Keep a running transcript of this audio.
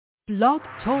Blog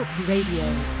Talk Radio.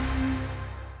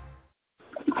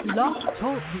 Blog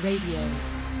Talk Radio.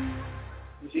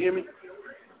 You hear me?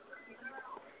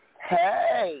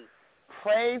 Hey,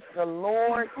 praise the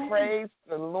Lord, praise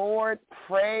the Lord,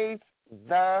 praise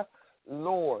the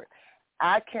Lord.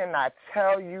 I cannot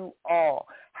tell you all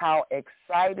how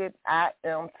excited I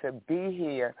am to be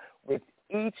here with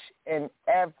each and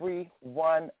every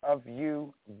one of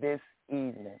you this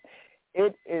evening.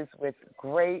 It is with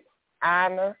great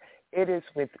honor, it is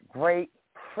with great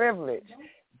privilege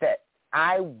that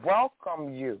I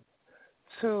welcome you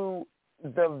to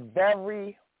the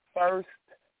very first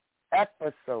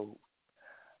episode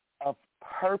of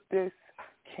Purpose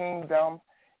Kingdom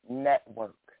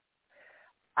Network.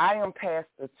 I am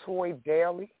Pastor Toy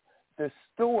Daly, the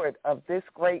steward of this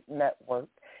great network,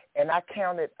 and I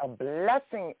count it a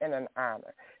blessing and an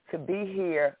honor to be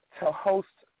here to host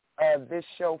this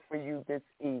show for you this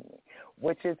evening,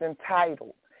 which is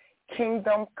entitled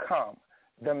Kingdom Come,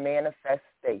 the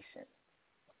Manifestation.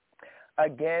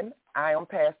 Again, I am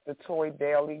Pastor Toy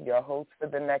Daly, your host for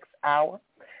the next hour.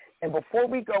 And before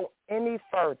we go any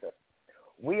further,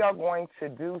 we are going to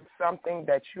do something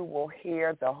that you will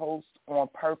hear the host on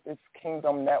Purpose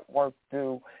Kingdom Network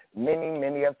do many,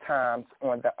 many of times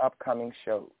on the upcoming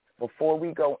shows. Before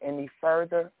we go any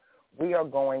further, we are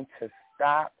going to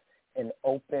stop and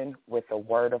open with a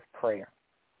word of prayer.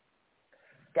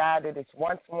 God, it is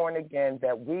once more and again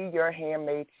that we, your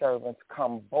handmaid servants,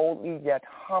 come boldly yet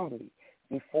humbly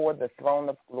before the throne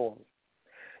of glory.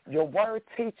 Your word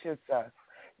teaches us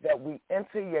that we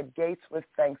enter your gates with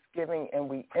thanksgiving and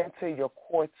we enter your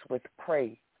courts with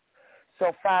praise.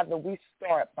 So, Father, we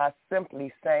start by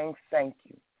simply saying thank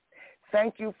you.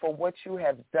 Thank you for what you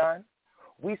have done.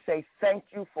 We say thank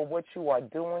you for what you are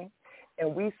doing.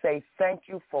 And we say thank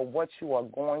you for what you are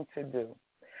going to do.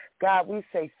 God, we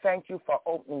say thank you for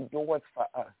opening doors for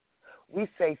us. We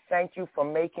say thank you for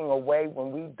making a way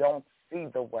when we don't see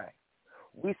the way.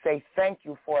 We say thank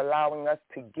you for allowing us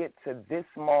to get to this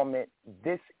moment,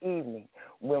 this evening,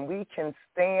 when we can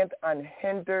stand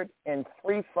unhindered and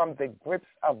free from the grips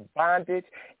of bondage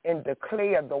and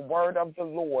declare the word of the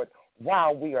Lord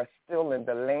while we are still in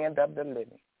the land of the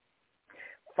living.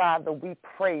 Father, we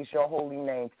praise your holy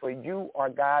name, for you are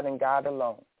God and God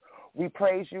alone. We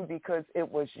praise you because it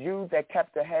was you that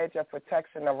kept a hedge of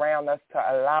protection around us to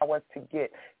allow us to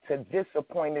get to this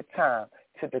appointed time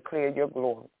to declare your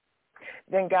glory.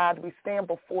 Then, God, we stand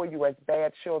before you as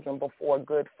bad children before a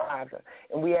good Father,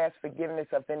 and we ask forgiveness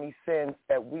of any sins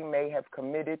that we may have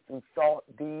committed through thought,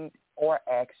 deed, or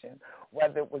action,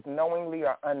 whether it was knowingly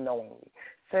or unknowingly,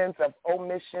 sins of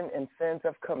omission and sins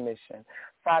of commission.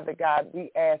 Father God, we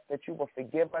ask that you will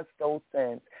forgive us those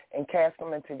sins and cast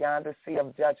them into yonder sea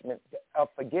of judgment, of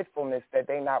forgetfulness, that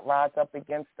they not rise up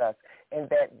against us in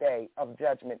that day of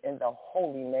judgment, in the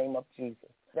holy name of Jesus.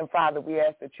 Then, Father, we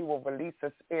ask that you will release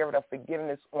a spirit of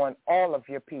forgiveness on all of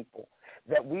your people,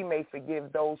 that we may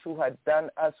forgive those who have done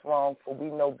us wrong, for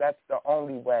we know that's the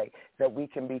only way that we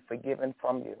can be forgiven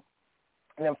from you.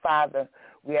 And then, Father,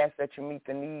 we ask that you meet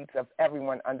the needs of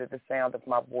everyone under the sound of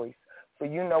my voice, for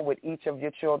you know what each of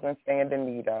your children stand in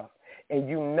need of, and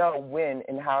you know when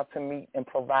and how to meet and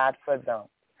provide for them.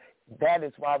 That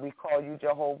is why we call you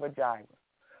Jehovah Jireh,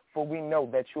 for we know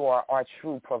that you are our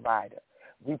true provider.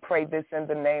 We pray this in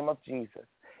the name of Jesus.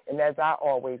 And as I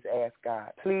always ask,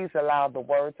 God, please allow the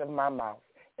words of my mouth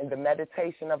and the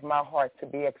meditation of my heart to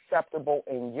be acceptable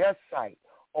in your sight,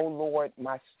 O Lord,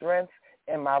 my strength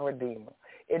and my Redeemer.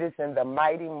 It is in the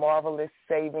mighty, marvelous,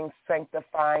 saving,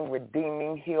 sanctifying,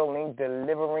 redeeming, healing,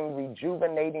 delivering,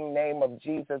 rejuvenating name of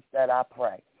Jesus that I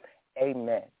pray.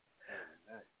 Amen.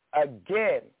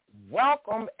 Again,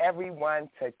 welcome everyone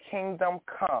to Kingdom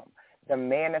Come, the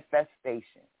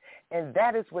Manifestation. And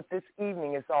that is what this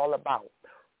evening is all about.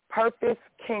 Purpose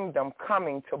Kingdom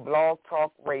coming to Blog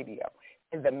Talk Radio,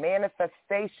 and the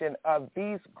manifestation of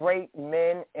these great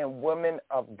men and women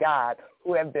of God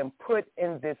who have been put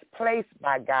in this place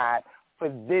by God for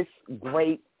this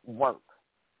great work.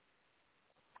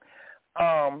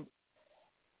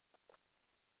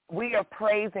 We are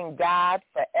praising God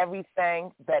for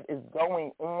everything that is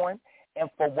going on and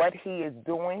for what he is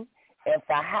doing and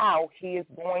for how he is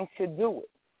going to do it.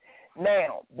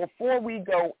 Now, before we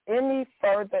go any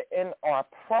further in our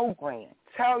program,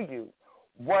 tell you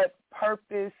what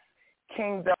Purpose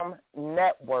Kingdom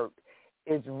Network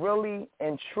is really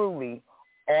and truly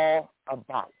all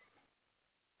about.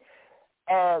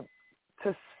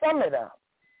 To sum it up,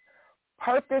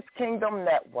 Purpose Kingdom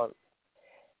Network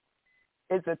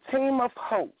is a team of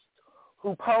hosts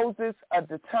who possesses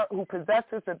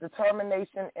a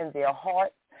determination in their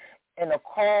heart and a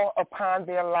call upon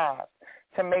their lives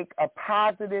to make a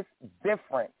positive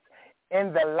difference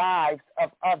in the lives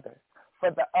of others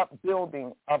for the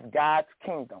upbuilding of God's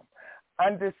kingdom.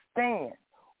 Understand,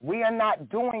 we are not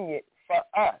doing it for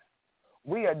us.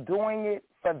 We are doing it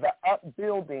for the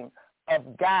upbuilding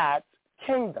of God's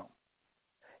kingdom.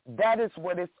 That is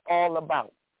what it's all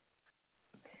about.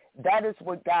 That is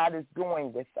what God is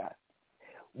doing with us.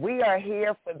 We are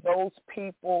here for those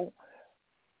people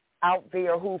out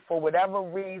there who, for whatever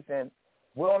reason,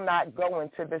 will not go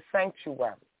into the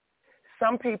sanctuary.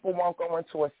 Some people won't go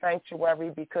into a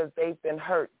sanctuary because they've been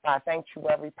hurt by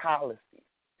sanctuary policies.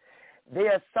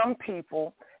 There are some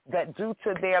people that due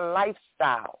to their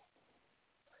lifestyle,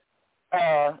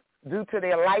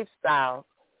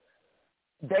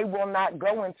 they will not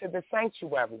go into the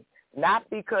sanctuary, not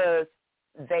because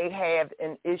they have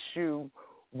an issue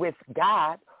with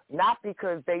God, not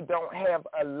because they don't have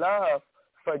a love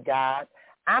for God.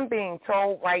 I'm being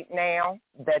told right now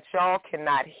that y'all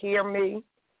cannot hear me.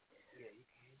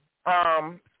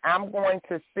 I'm going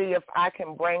to see if I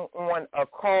can bring on a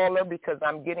caller because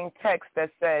I'm getting text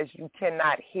that says you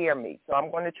cannot hear me. So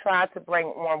I'm going to try to bring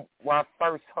on our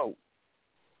first hope.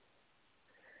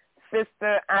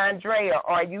 Sister Andrea,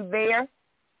 are you there?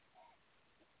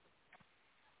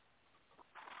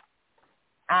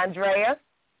 Andrea?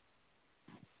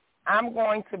 I'm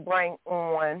going to bring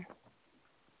on.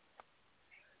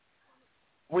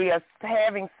 We are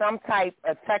having some type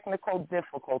of technical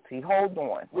difficulty. Hold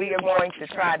on. We are going to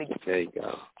try to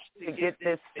get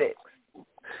this fixed.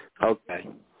 Okay.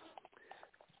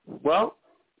 Well,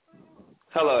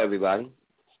 hello, everybody.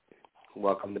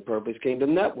 Welcome to Purpose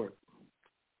Kingdom Network.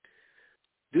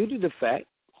 Due to the fact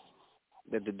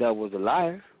that the devil is a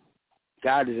liar,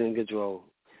 God is in control.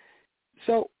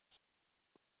 So,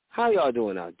 how y'all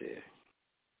doing out there?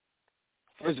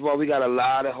 First of all, we got a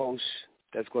lot of hosts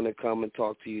that's going to come and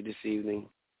talk to you this evening,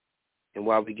 and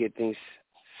while we get things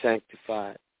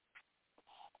sanctified.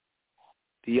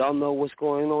 Do y'all know what's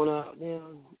going on out there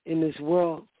in this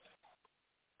world?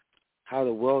 How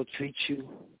the world treats you,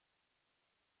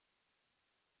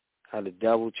 how the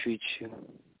devil treats you,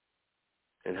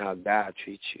 and how God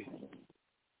treats you.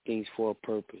 Things for a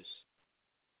purpose.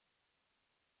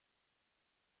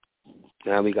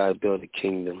 Now we got to build a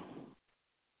kingdom.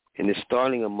 And it's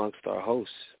starting amongst our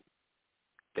hosts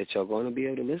that y'all going to be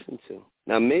able to listen to.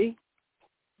 Now me,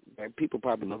 people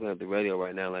probably looking at the radio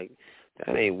right now like,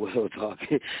 that ain't Will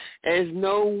talking. There's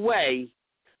no way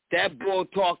that boy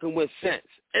talking with sense.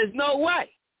 There's no way.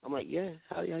 I'm like, yeah,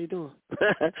 how you doing?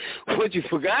 What, you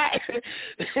forgot?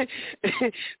 They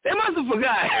must have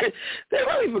forgot. They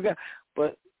really forgot.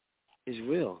 But it's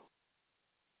real.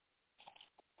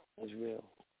 It's real.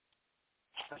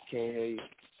 I can't hear you.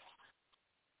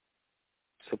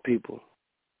 So people,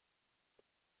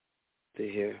 to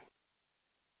hear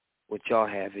what y'all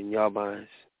have in your minds,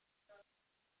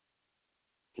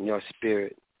 in your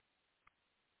spirit,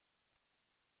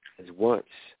 as once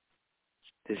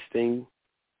this thing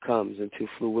comes into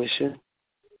fruition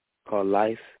called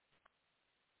life,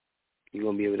 you're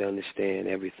going to be able to understand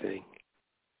everything.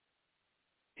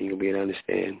 You're going to be able to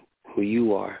understand who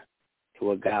you are and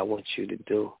what God wants you to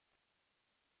do.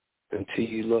 Until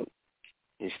you look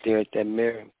and stare at that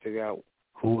mirror and figure out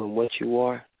who and what you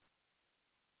are,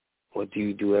 what do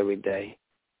you do every day,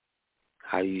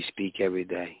 how do you speak every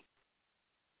day,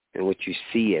 and what you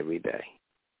see every day.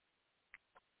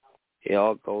 It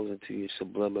all goes into your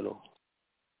subliminal,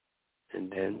 and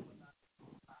then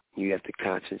you have to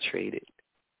concentrate it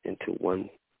into one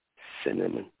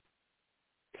cinnamon.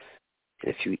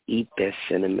 And if you eat that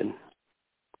cinnamon,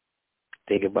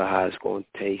 think about how it's going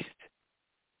to taste.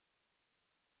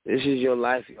 This is your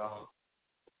life, y'all.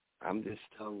 I'm just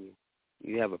telling you.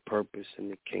 You have a purpose in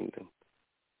the kingdom.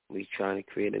 We're trying to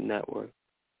create a network.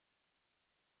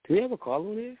 Do we have a call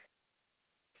on here?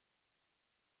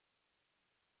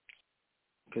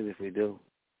 Because if we do,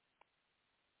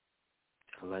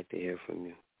 I'd like to hear from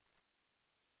you.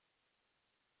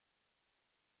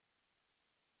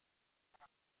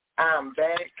 I'm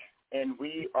back, and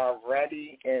we are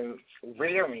ready and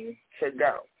rearing to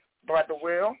go. Brother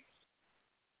Will?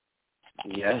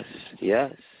 Yes. I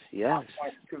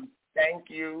want to thank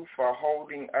you for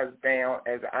holding us down,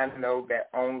 as I know that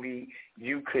only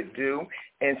you could do.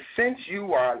 And since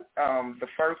you are the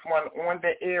first one on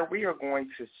the air, we are going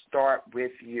to start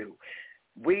with you.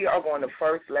 We are going to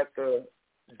first let the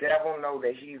devil know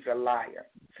that he's a liar.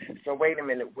 So wait a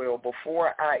minute, Will.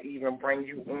 Before I even bring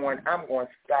you on, I'm going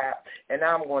to stop, and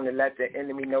I'm going to let the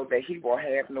enemy know that he will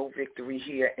have no victory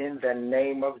here in the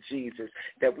name of Jesus,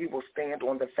 that we will stand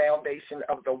on the foundation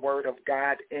of the word of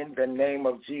God in the name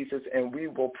of Jesus, and we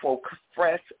will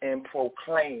profess and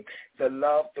proclaim the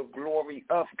love, the glory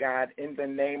of God in the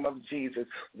name of Jesus.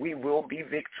 We will be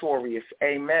victorious.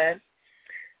 Amen.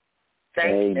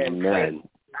 Thank and praise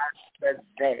God for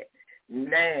that.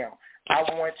 Now, I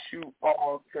want you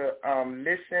all to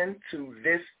listen to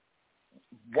this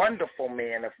wonderful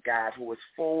man of God who is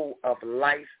full of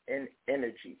life and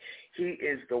energy. He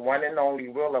is the one and only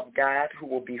Will of God, who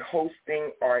will be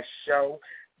hosting our show,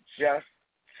 Just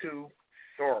to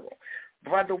Sorrow.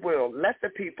 Brother Will, let the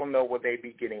people know what they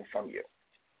be getting from you.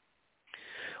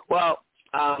 Well,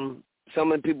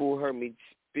 some of the people who heard me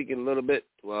speaking a little bit,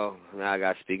 well, now I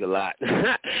got to speak a lot.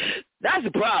 That's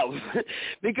the problem,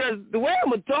 because the way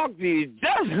I'm going to talk to you is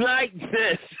just like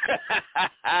this.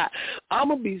 I'm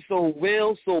going to be so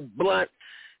real, so blunt,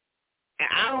 and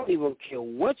I don't even care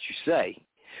what you say,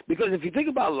 because if you think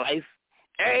about life,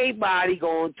 everybody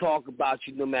going to talk about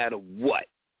you no matter what.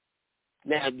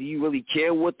 Now, do you really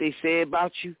care what they say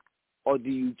about you, or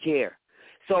do you care?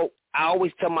 So I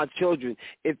always tell my children,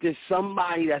 if there's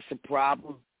somebody that's a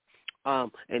problem,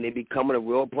 and they becoming a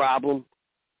real problem,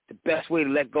 the best way to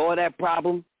let go of that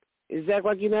problem is act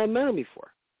like you never met them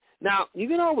before. Now, you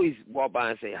can always walk by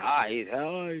and say, hi,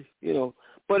 you know,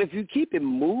 but if you keep it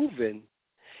moving,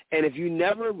 and if you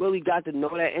never really got to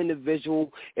know that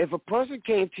individual, if a person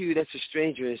came to you that's a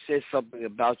stranger and says something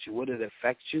about you, would it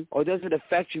affect you? Or does it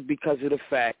affect you because of the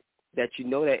fact that you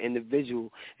know that individual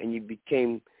and you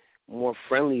became more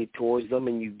friendly towards them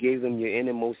and you gave them your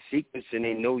innermost secrets and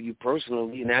they know you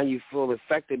personally, and now you feel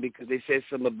affected because they said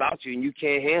something about you and you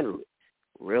can't handle it?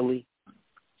 Really?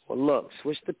 Well, look,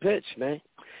 switch the pitch, man.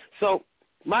 So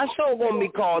my show going to be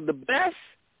called The Best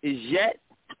Is Yet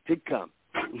to Come.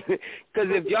 Because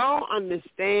if y'all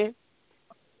understand,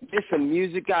 there's some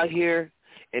music out here,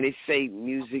 and they say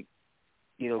music,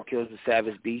 you know, kills the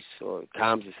savage beast or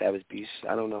calms the savage beast.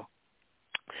 I don't know.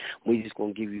 We're just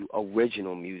going to give you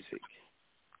original music.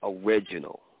 And we're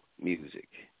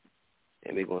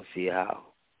going to see how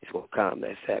it's going to calm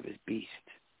that savage beast.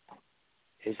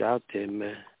 It's out there,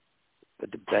 man.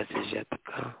 But the best is yet to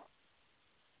come.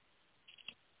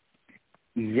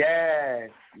 Yes.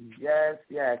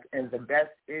 And the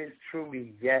best is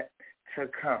truly yet to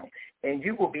come. And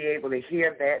you will be able to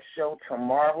hear that show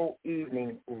tomorrow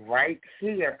evening right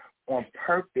here on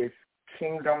Purpose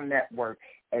Kingdom Network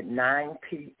at 9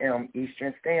 p.m.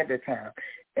 Eastern Standard Time.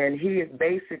 And he is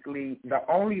basically the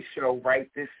only show right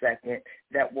this second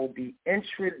that will be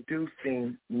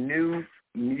introducing new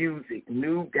music,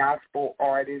 new gospel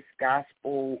artists,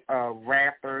 gospel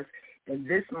rappers. And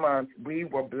this month, we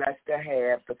were blessed to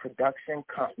have the production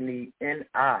company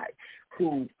NI,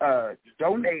 who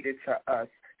donated to us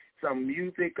some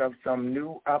music of some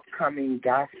new upcoming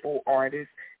gospel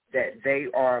artists that they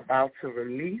are about to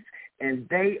release. And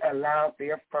they allowed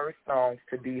their first songs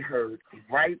to be heard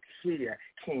right here,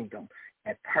 Kingdom,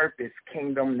 at Purpose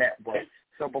Kingdom Network.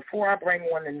 So before I bring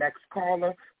on the next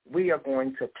caller, we are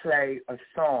going to play a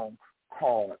song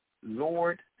called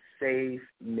Lord Save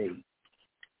Me.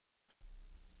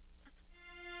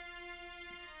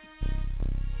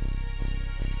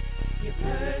 You're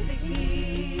perfect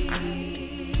peace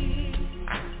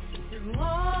through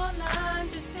all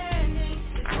understanding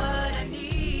is what I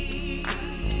need.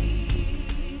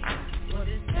 For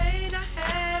this pain I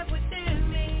have within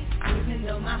me, even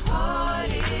though my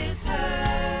heart is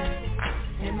hurt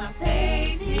and my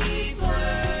faith needs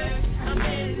work, I'm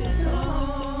in the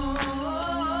storm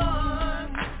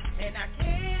and I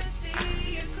can't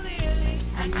see you clearly.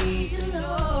 I need you,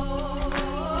 Lord.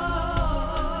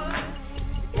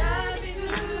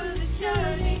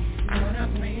 Lord, I'm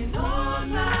praying on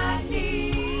my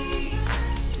knees.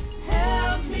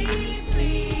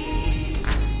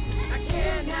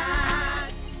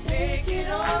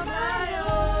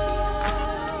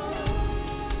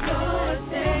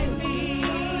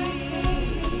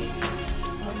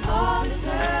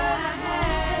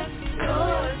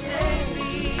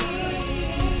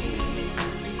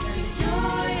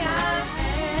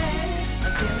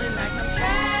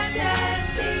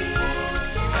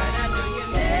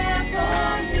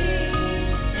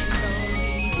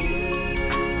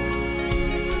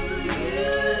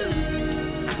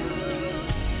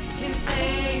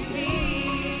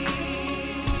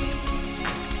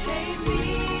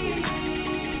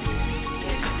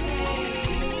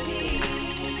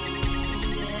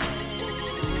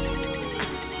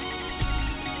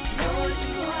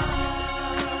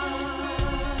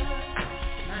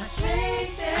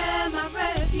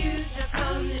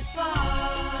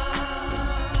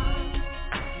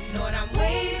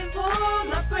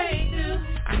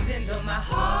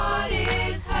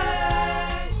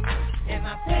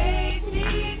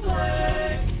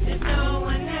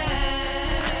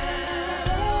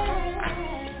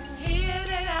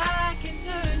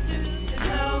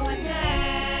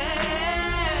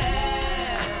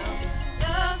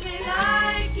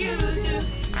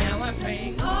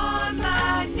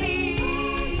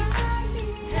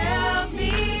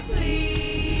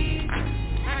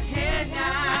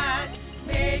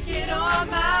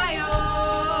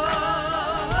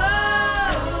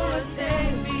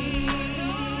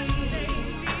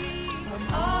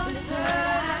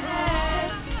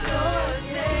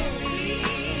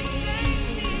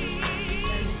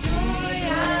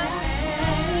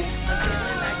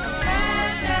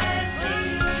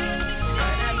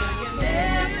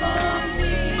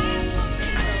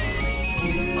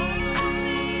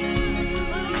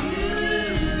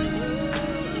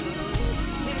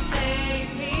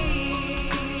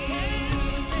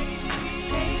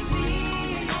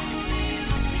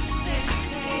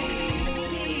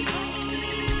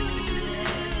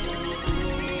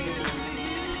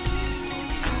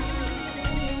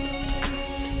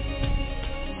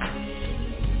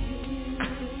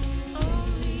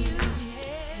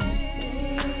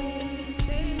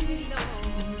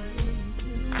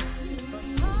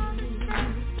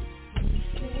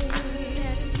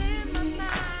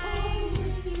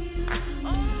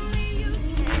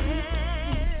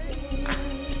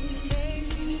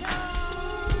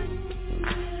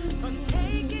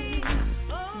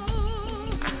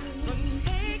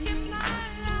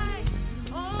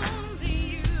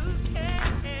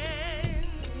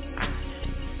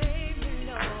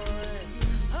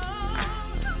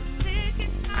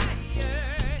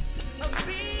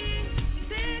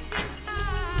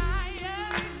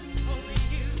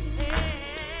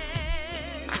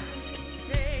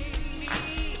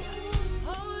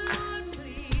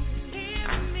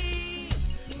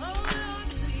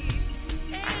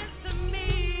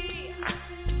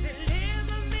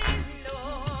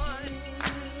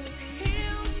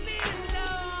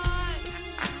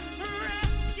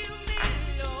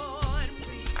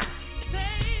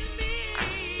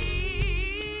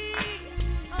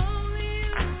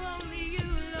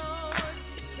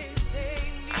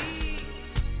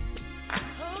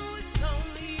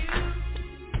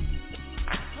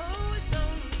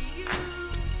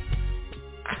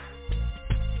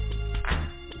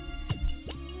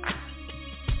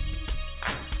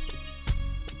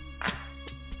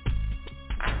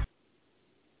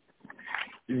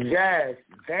 Yes,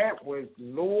 that was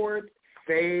Lord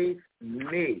Save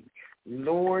Me.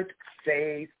 Lord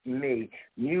Save Me.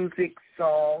 Music,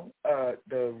 song,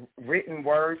 the written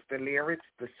words, the lyrics,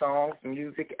 the songs,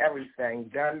 music, everything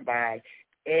done by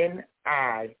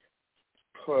N.I.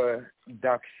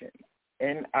 Productions.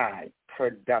 N.I.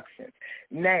 Productions.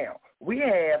 Now, we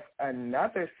have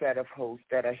another set of hosts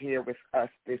that are here with us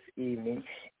this evening,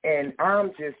 and I'm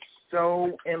just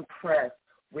so impressed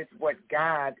with what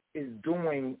God is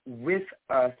doing with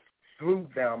us through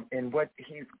them and what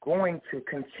he's going to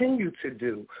continue to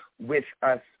do with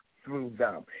us through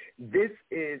them. This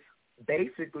is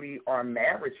basically our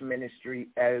marriage ministry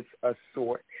as a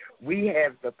sort. We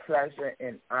have the pleasure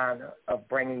and honor of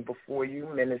bringing before you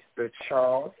Minister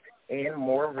Charles and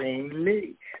Maureen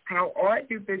Lee. How are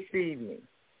you this evening?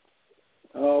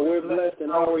 We're blessed,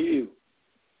 and how are you?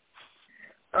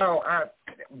 Oh, I'm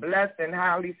blessed and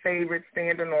highly favored,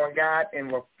 standing on God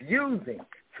and refusing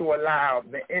to allow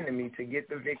the enemy to get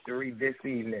the victory this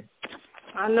evening.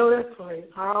 I know that's right.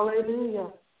 Hallelujah.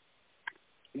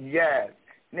 Yes.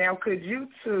 Now, could you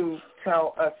two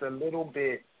tell us a little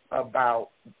bit about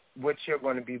what you're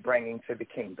going to be bringing to the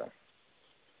kingdom?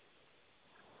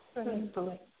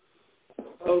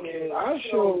 Okay, our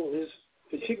show is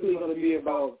particularly going to be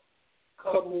about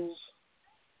couples,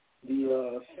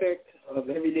 the effect of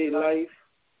everyday life,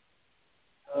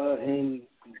 and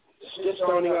just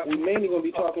starting out, we're mainly going to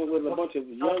be talking with a bunch of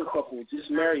young couples, just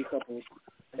married couples,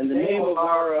 and the name of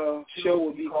our show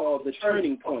will be called The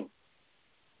Turning Point.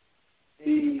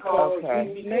 We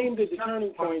named it The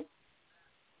Turning Point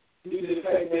due to the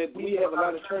fact that we have a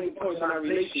lot of turning points in our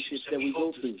relationships that we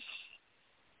go through.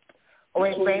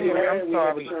 Wait a minute, I'm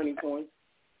sorry. Turning point.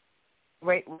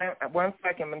 Wait 1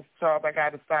 second, Mr. Charles. I got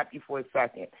to stop you for a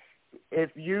second. If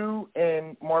you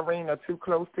and Maureen are too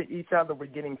close to each other, we're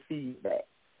getting feedback.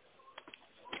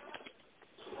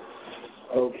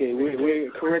 Okay,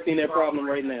 we're correcting that problem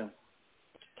right now.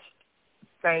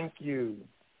 Thank you.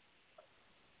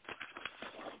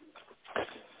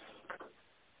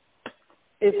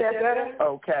 Is that better?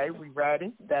 Okay, we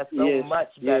ready? That's so much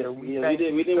better. We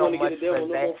didn't want to get the devil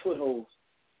no more footholds.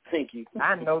 Thank you.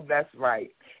 I know that's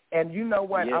right. And you know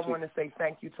what? I want to say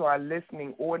thank you to our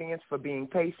listening audience for being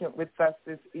patient with us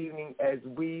this evening as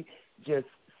we just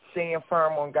stand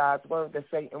firm on God's word that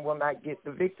Satan will not get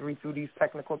the victory through these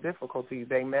technical difficulties.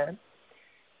 Amen?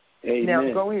 Amen.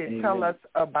 Now, go ahead. Amen. Tell us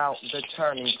about the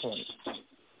turning point.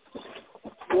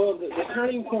 Well, the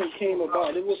turning point came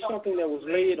about. It was something that was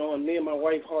laid on me and my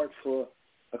wife's heart for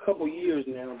a couple years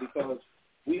now because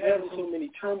we've had so many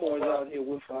turmoils out here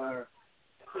with our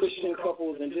Christian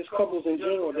couples and just couples in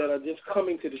general that are just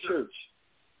coming to the church.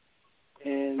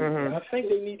 And I think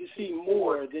they need to see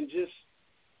more than just,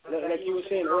 like you were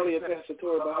saying earlier, Pastor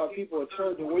Tori, about how people are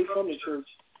turned away from the church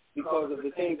because of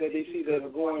the things that they see that are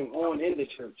going on in the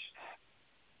church.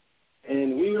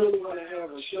 And we really want to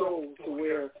have a show to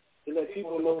where to let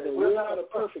people know that we're not a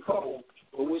perfect couple,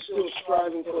 but we're still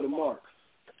striving for the mark.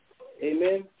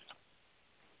 Amen?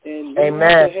 And we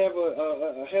want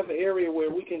to have an area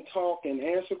where we can talk and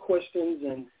answer questions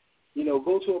and, you know,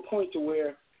 go to a point to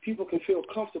where people can feel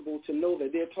comfortable to know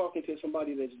that they're talking to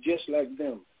somebody that's just like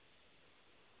them.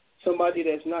 Somebody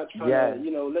that's not trying to,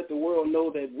 you know, let the world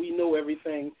know that we know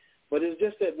everything. But it's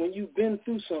just that when you've been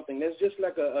through something, that's just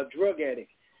like a drug addict.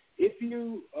 If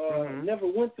you never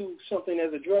went through something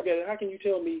as a drug addict, how can you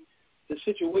tell me the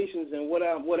situations and what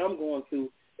I'm going through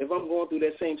if I'm going through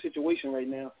that same situation right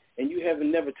now and you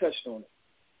haven't never touched on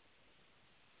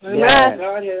it? Yeah.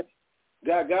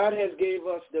 God has gave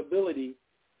us the ability.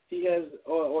 He has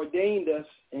ordained us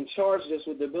and charged us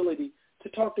with the ability to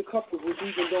talk to couples which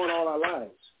we've been doing all our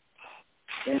lives.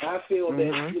 And I feel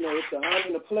that, you know, it's an honor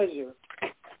and a pleasure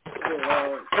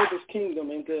to serve His kingdom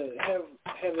and to have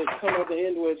it come out the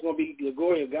end where it's going to be the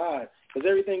glory of God, because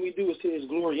everything we do is to His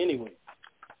glory anyway.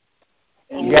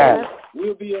 And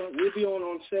we'll be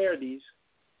on Saturdays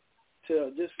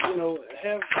to just, you know,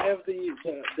 have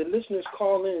the listeners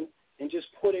call in and just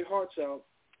pour their hearts out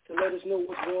to let us know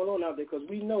what's going on out there, because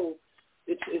we know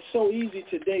it's so easy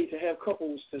today to have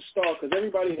couples to start because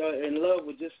everybody are in love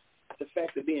with just the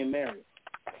fact of being married.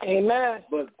 Amen.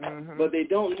 But they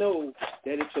don't know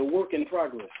that it's a work in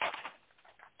progress.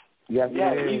 Yes.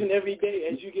 Even every day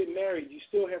as you get married, you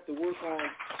still have to work on,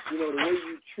 you know, the way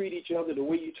you treat each other, the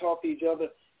way you talk to each other.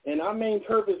 And our main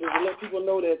purpose is to let people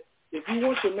know that if you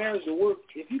want your marriage to work,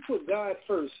 if you put God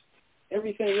first,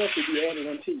 everything else will be added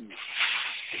unto you.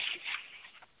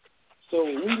 So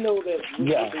we know that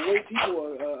with the way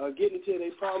people are getting to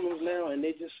their problems now, and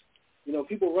they just, you know,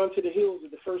 people run to the hills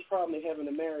with the first problem they have in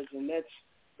a marriage, and that's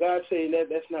God saying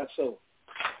that's not so.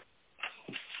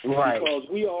 Right. Because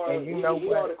we are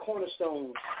the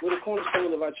cornerstone. We're the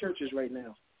cornerstone of our churches right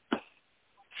now.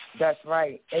 That's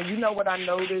right. And you know what I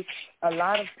noticed? A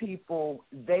lot of people,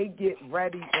 they get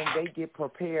ready and they get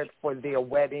prepared for their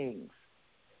weddings,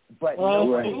 but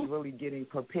nobody's really getting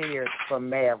prepared for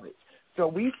marriage. So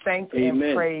we thank and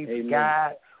praise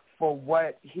God for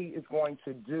what he is going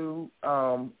to do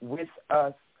with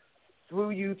us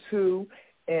through you two,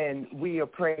 and we are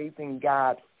praising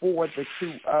God for the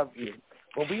two of you.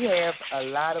 Well, we have a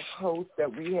lot of hosts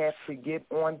that we have to get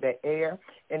on the air,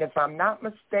 and if I'm not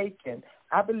mistaken,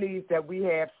 I believe that we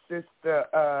have Sister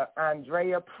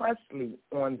Andrea Presley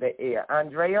on the air.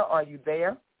 Andrea, are you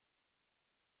there?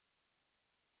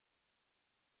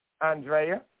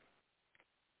 Andrea?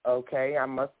 Okay, I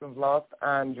must have lost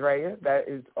Andrea. That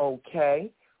is okay.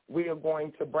 We are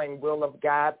going to bring Will of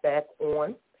God back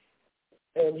on,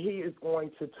 and he is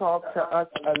going to talk to us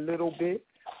a little bit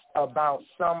about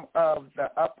some of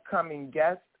the upcoming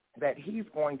guests that he's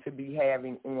going to be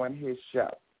having on his show.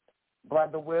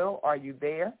 Brother Will, are you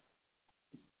there?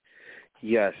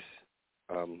 Yes.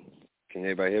 Can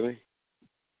everybody hear me?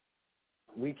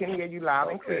 We can hear you loud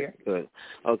and clear. Good.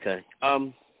 Okay.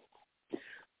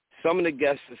 Some of the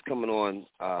guests that's coming on,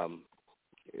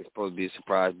 it's supposed to be a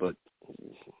surprise, but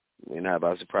we're not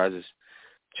about surprises.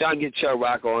 Trying to get Chubb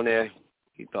Rock on there.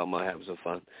 He thought I might have some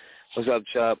fun. What's up,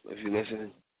 Chubb, if you're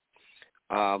listening?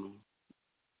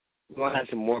 We're going to have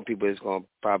some more people that's going to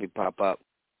probably pop up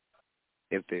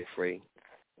if they're free.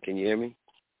 Can you hear me?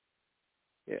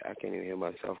 Yeah, I can't even hear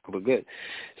myself, but good.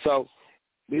 So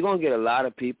we're going to get a lot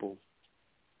of people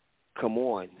come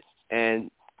on, and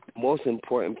the most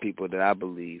important people that I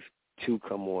believe to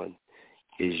come on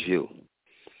is you,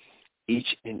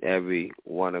 each and every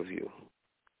one of you.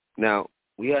 Now,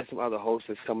 we have some other hosts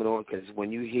that's coming on, because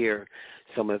when you hear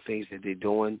some of the things that they're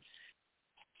doing,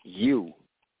 you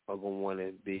are going to want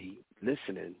to be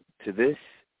listening to this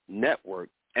network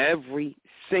every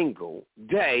single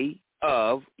day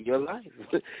of your life,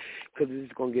 because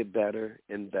it's going to get better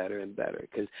and better and better.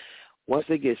 Because once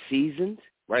they get seasoned,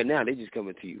 right now they just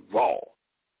coming to you raw,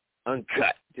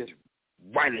 uncut, just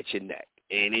right at your neck,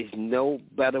 and there's no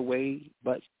better way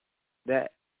but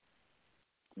that.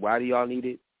 Why do y'all need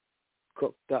it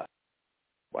cooked up?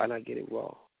 Why not get it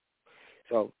raw?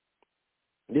 So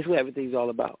this is what everything's all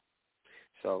about.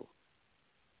 So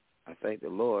I thank the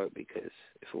Lord, because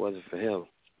if it wasn't for him,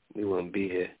 we wouldn't be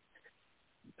here.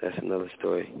 That's another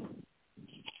story.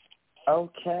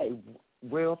 Okay.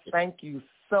 Will, thank you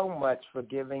so much for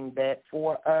giving that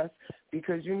for us,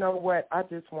 because you know what? I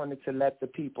just wanted to let the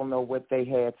people know what they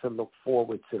had to look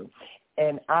forward to.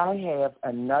 And I have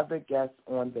another guest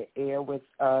on the air with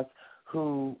us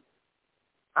who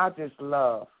I just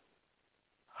love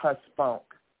her spunk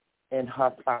and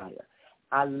her fire.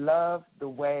 I love the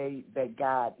way that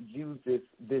God uses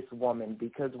this woman,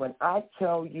 because when I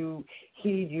tell you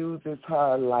he uses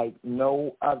her like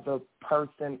no other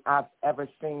person I've ever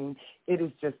seen, it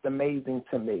is just amazing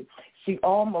to me. She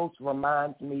almost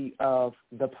reminds me of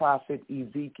the prophet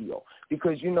Ezekiel,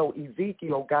 because, you know,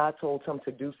 Ezekiel, God told him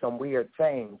to do some weird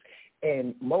things.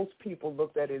 And most people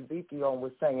looked at Ezekiel and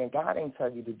were saying, God didn't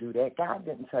tell you to do that. God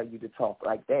didn't tell you to talk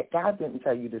like that. God didn't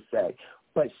tell you to say.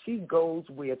 But she goes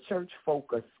where church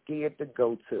folk are scared to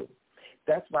go to.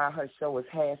 That's why her show is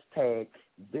hashtag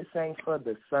This Ain't For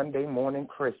the Sunday Morning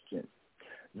Christian.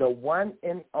 The one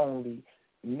and only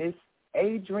Miss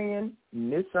Adrian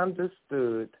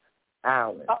Misunderstood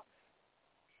Allen.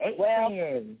 Well,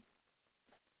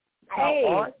 hey,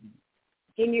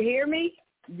 can you hear me?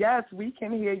 Yes, we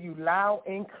can hear you loud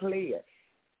and clear.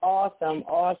 Awesome.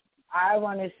 I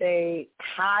want to say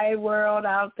hi, world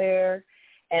out there,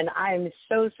 and I am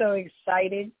so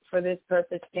excited for this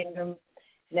Purpose Kingdom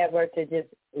Network to just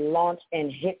launch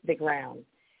and hit the ground.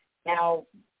 Now,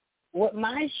 what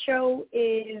my show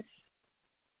is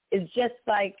just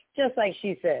like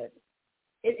she said.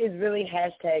 It is really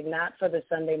hashtag not for the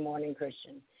Sunday morning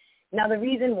Christian. Now, the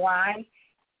reason why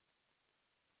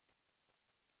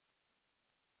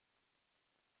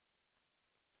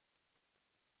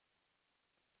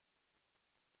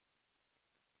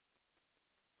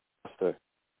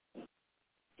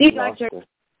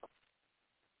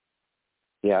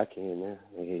Yeah, I can hear now.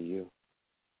 I hear you.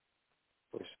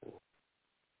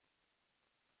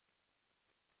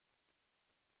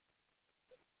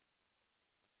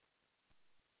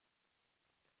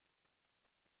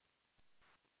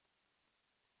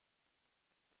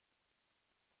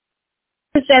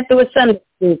 at the Sunday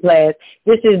school class.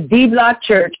 This is D Block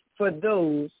Church for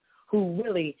those who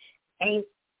really ain't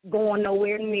going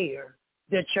nowhere near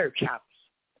the church house.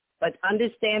 But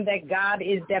understand that God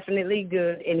is definitely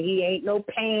good, and he ain't no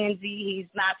pansy. He's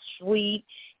not sweet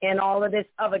and all of this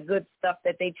other good stuff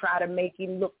that they try to make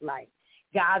him look like.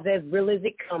 God's as real as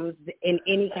it comes in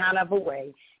any kind of a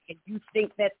way. If you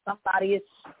think that somebody is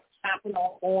stopping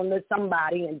on to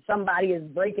somebody and somebody is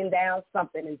breaking down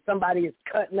something and somebody is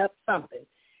cutting up something,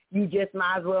 you just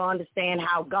might as well understand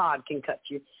how God can cut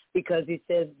you, because he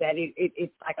says that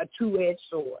it's like a two-edged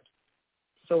sword.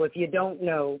 So if you don't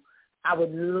know, I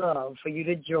would love for you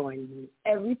to join me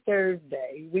every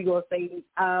Thursday. We're going to say,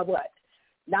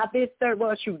 not this Thursday.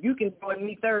 Well, shoot, you can join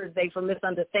me Thursday for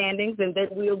Misunderstandings, and then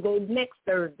we'll go next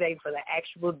Thursday for the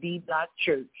actual D-Block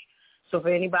Church. So for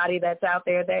anybody that's out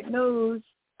there that knows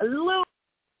a little,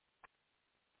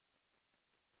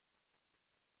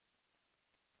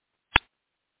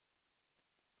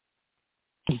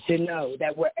 to know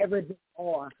that wherever they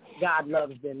are, God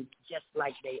loves them just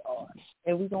like they are.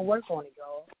 And we're going to work on it,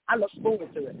 y'all. I look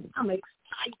forward to it. I'm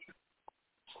excited.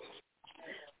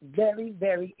 Very,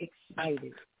 very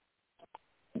excited.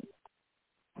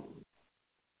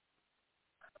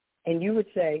 And you would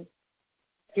say,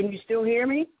 can you still hear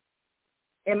me?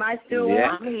 Am I still on?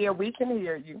 I'm here. We can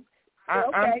hear you.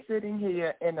 I'm sitting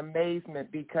here in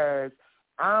amazement because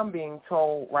I'm being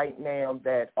told right now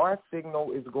that our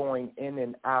signal is going in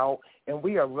and out, and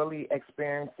we are really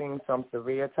experiencing some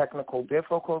severe technical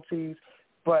difficulties,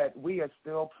 but we are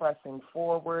still pressing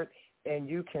forward, and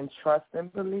you can trust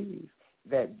and believe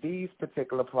that these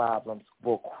particular problems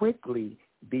will quickly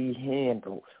be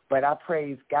handled. But I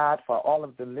praise God for all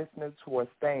of the listeners who are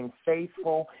staying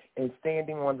faithful and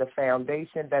standing on the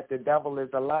foundation that the devil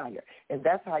is a liar. And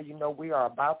that's how you know we are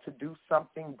about to do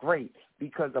something great,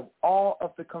 because of all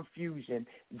of the confusion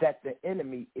that the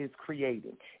enemy is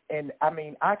creating. And, I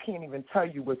mean, I can't even tell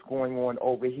you what's going on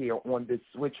over here on this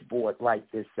switchboard right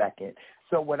this second.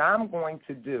 So what I'm going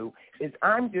to do is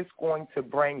I'm just going to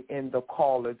bring in the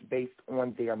callers based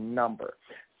on their number.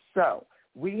 So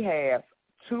we have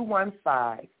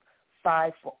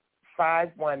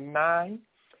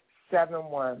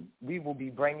 215-519-71. We will be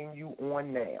bringing you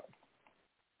on now.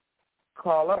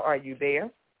 Caller, are you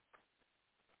there?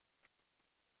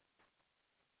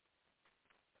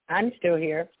 I'm still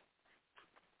here.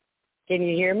 Can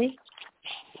you hear me?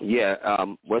 Yeah,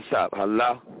 what's up?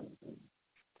 Hello?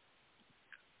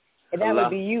 That would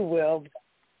be you, Will.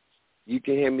 You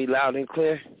can hear me loud and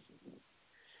clear?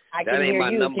 I can hear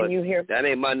you. Number. Can you hear me? That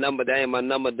ain't my number.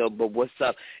 Though. But what's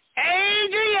up?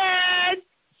 Adrian!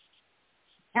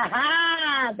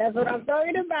 That's what I'm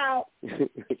talking about.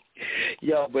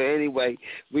 Yo, but anyway,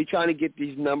 we trying to get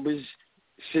these numbers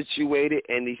situated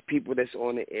and these people that's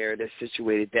on the air that's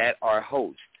situated that are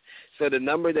hosts. So the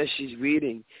number that she's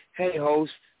reading, hey,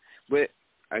 host, but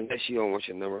I guess you don't want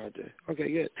your number out there.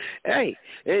 Okay, good. Hey,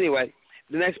 anyway,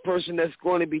 the next person that's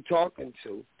going to be talking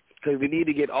to, because we need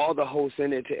to get all the hosts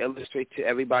in there to illustrate to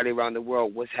everybody around the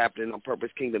world what's happening on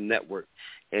Purpose Kingdom Network.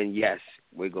 And, yes,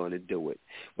 we're going to do it.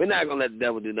 We're not going to let the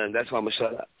devil do nothing. That's why I'm going to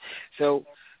shut up. So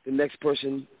the next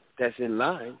person that's in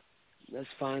line, let's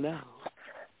find out.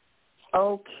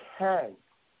 Okay.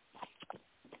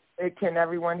 Can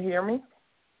everyone hear me?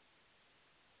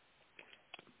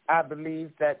 I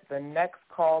believe that the next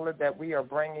caller that we are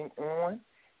bringing on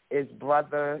is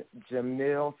Brother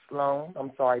Jamil Sloan.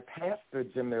 I'm sorry, Pastor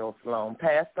Jamil Sloan.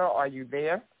 Pastor, are you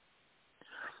there?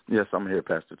 Yes, I'm here,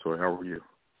 Pastor Tori. How are you?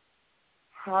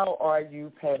 How are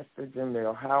you, Pastor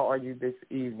Jamil? How are you this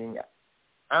evening?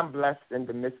 I'm blessed in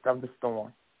the midst of the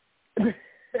storm.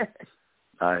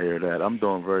 I hear that. I'm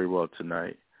doing very well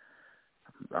tonight.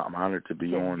 I'm honored to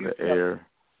be on the air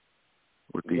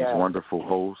with these wonderful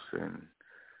hosts and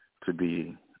to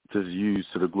be just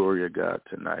used to the glory of God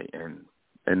tonight and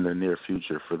in the near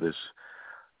future for this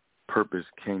Purpose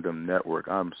Kingdom Network.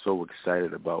 I'm so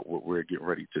excited about what we're getting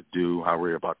ready to do, how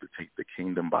we're about to take the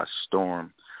kingdom by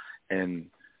storm, and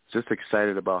just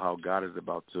excited about how God is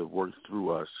about to work through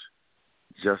us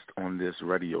just on these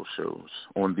radio shows.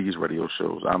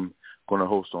 I'm going to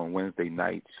host on Wednesday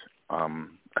nights, A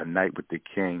Night with the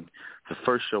King. The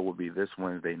first show will be this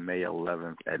Wednesday, May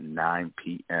 11th at 9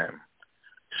 p.m.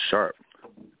 sharp.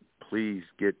 Please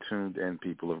get tuned in,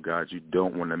 people of God. You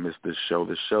don't want to miss this show.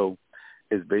 The show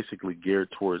is basically geared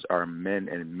towards our men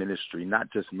in ministry, not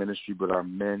just ministry, but our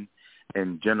men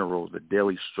in general, the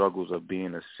daily struggles of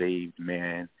being a saved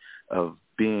man, of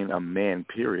being a man,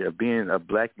 period, of being a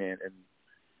black man in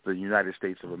the United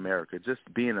States of America, just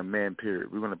being a man, period.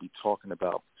 We're going to be talking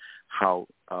about how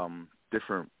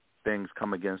different things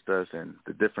come against us and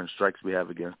the different strikes we have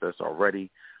against us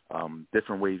already,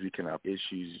 different ways we can have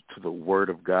issues to the Word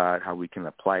of God, how we can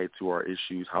apply it to our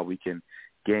issues, how we can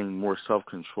gain more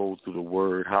self-control through the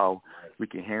word, how we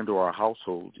can handle our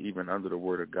households even under the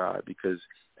word of God. Because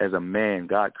as a man,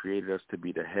 God created us to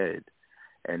be the head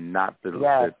and not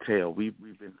the tail. We've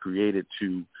been created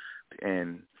to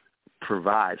and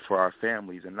provide for our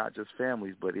families, and not just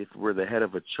families, but if we're the head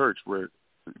of a church, we're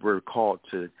called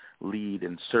to lead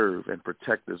and serve and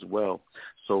protect as well.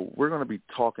 So we're going to be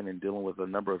talking and dealing with a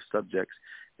number of subjects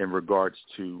in regards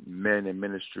to men in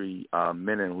ministry,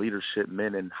 men in leadership,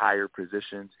 men in higher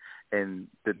positions, and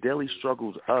the daily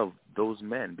struggles of those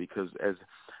men. Because as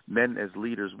men, as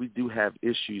leaders, we do have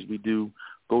issues. We do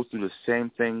go through the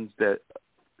same things that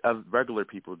regular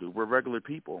people do. We're regular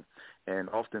people, and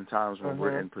oftentimes when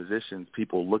we're in positions,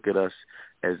 people look at us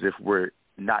as if we're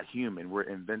not human, we're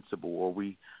invincible, or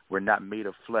we're not made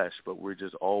of flesh, but we're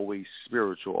just always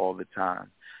spiritual all the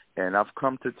time. And I've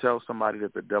come to tell somebody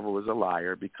that the devil is a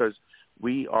liar, because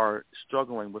we are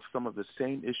struggling with some of the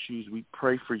same issues we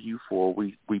pray for you for,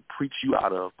 we preach you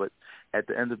out of, but at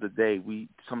the end of the day, we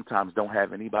sometimes don't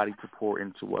have anybody to pour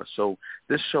into us. So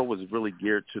this show was really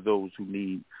geared to those who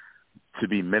need to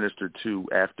be ministered to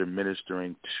after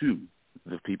ministering to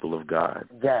the people of God.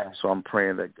 Yeah. So I'm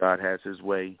praying that God has his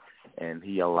way and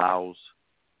he allows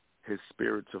his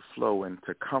spirit to flow and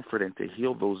to comfort and to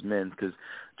heal those men, because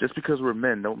just because we're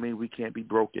men don't mean we can't be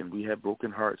broken. We have broken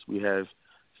hearts. We have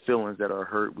feelings that are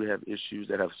hurt. We have issues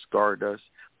that have scarred us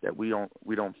that we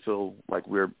don't feel like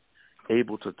we're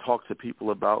able to talk to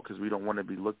people about, because we don't want to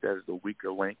be looked at as the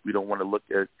weaker link. We don't want to look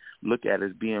at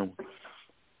as being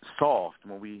soft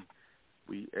when we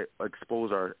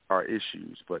expose our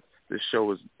issues. But this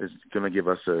show is going to give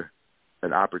us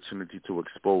an opportunity to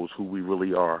expose who we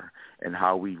really are and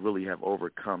how we really have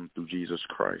overcome through Jesus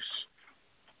Christ.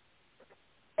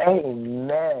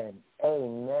 Amen.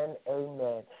 Amen.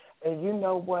 Amen. And you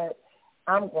know what?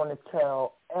 I'm going to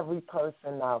tell every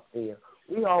person out there,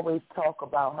 we always talk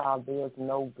about how there's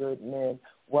no good men.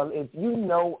 Well, if you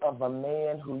know of a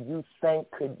man who you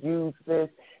think could use this,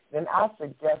 then I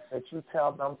suggest that you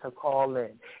tell them to call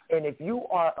in. And if you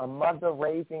are a mother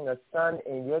raising a son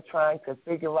and you're trying to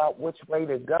figure out which way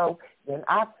to go, then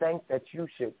I think that you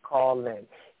should call in.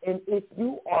 And if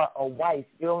you are a wife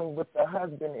dealing with a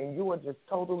husband and you are just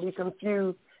totally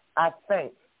confused, I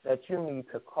think that you need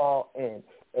to call in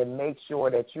and make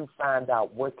sure that you find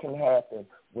out what can happen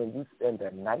when you spend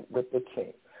a night with the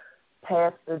king.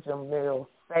 Pastor Jamil,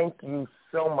 thank you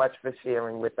so much for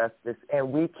sharing with us this,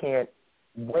 and we can't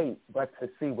wait but to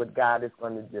see what God is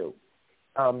going to do.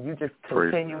 You just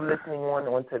continue listening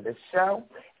onto the show,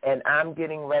 and I'm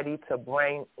getting ready to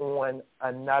bring on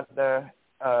another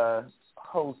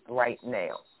host right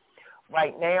now.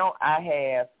 Right now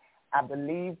I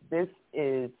believe this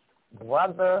is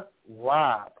Brother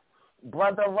Rob.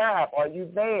 Brother Rob, are you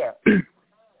there?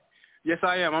 Yes,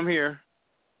 I am. I'm here.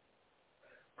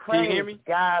 Praise can you hear me?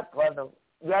 God, brother.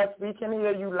 Yes, we can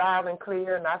hear you loud and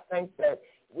clear, and I think that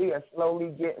we are slowly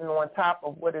getting on top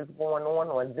of what is going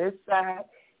on this side.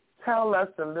 Tell us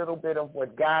a little bit of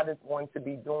what God is going to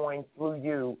be doing through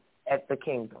you at the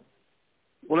Kingdom.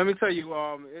 Well, let me tell you,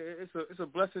 it's a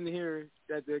blessing to hear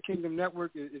that the Kingdom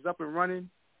Network is up and running,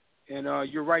 and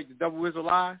you're right, the devil is a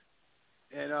lie.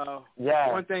 And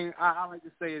one thing I like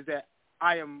to say is that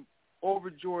I am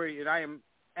overjoyed and I am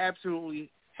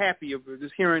absolutely happy of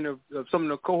just hearing of some of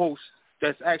the co-hosts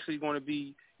that's actually going to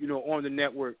be, on the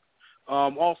network.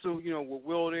 Also, with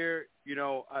Will there,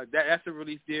 that's a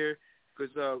relief there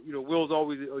because, Will's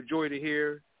always a joy to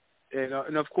hear.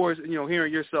 And of course,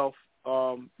 hearing yourself,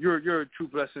 you're a true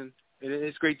blessing, and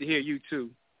it's great to hear you too.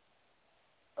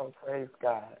 Oh, praise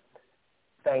God.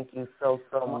 Thank you so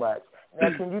much.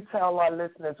 Now, can you tell our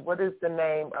listeners what is the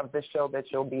name of the show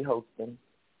that you'll be hosting?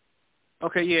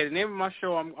 Okay, yeah, the name of my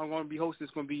show I'm going to be hosting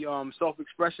is going to be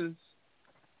Self-Expressions.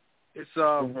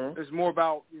 It's more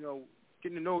about,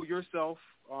 getting to know yourself,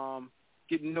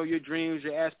 getting to know your dreams,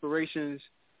 your aspirations,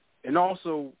 and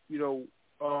also, we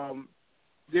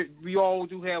all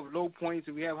do have low points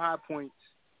and we have high points,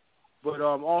 but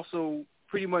also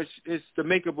pretty much it's the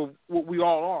makeup of what we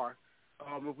all are.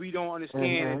 If we don't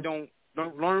understand and don't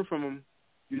learn from them,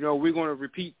 we're going to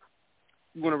repeat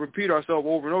ourselves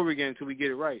over and over again until we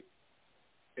get it right.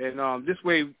 And this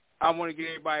way, I want to get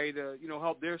everybody to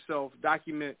help themselves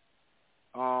document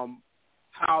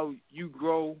how you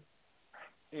grow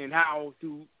and how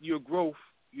through your growth,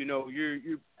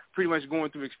 you're pretty much going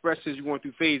through expressions, you're going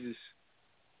through phases.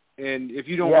 And if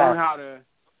you don't learn how to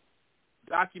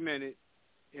document it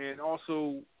and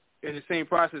also in the same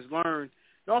process learn,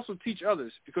 and also teach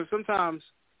others, because sometimes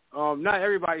not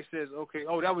everybody says, okay,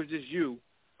 that was just you.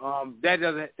 That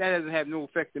doesn't have no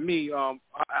effect to me.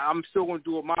 I'm still going to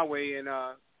do it my way, and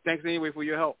thanks anyway for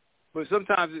your help. but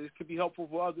sometimes it could be helpful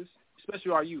for others,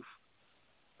 especially our youth.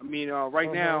 I mean,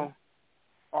 right now,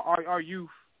 our youth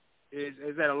is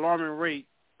at an alarming rate.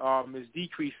 Is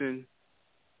decreasing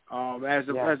as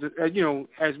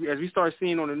we start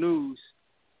seeing on the news.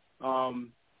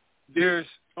 There's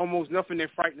almost nothing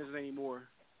that frightens us anymore,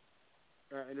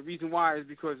 and the reason why is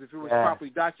because if it was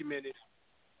properly documented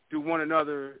through one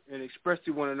another and expressed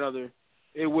to one another,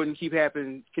 it wouldn't keep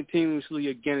happening continuously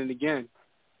again and again.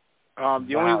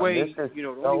 The only way,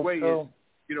 the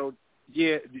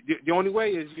only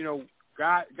way is,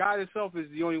 God Himself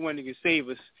is the only one that can save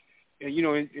us, and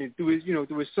and through His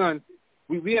Son,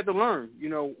 we have to learn.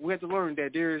 We have to learn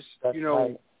that there's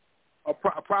a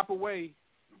proper way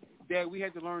that we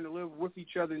have to learn to live with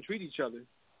each other and treat each other.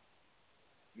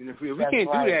 And if we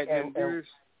can't do that, then there's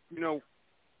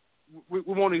we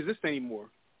won't exist anymore.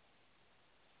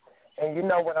 And you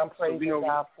know what I'm praising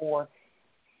God for?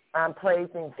 I'm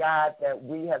praising God that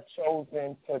we have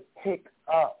chosen to pick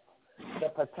up the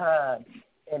baton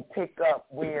and pick up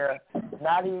where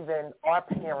not even our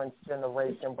parents'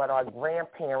 generation, but our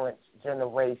grandparents'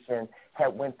 generation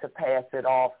had went to pass it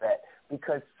off at.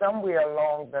 Because somewhere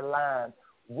along the line,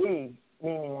 we,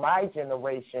 meaning my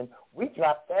generation, we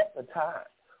dropped that baton.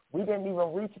 We didn't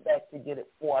even reach back to get it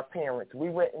for our parents. We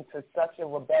went into such a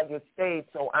rebellious stage,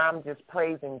 so I'm just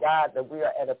praising God that we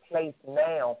are at a place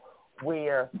now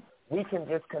where we can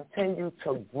just continue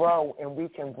to grow, and we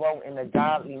can grow in a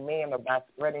godly manner by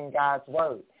spreading God's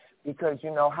word. Because,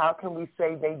 how can we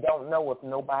say they don't know if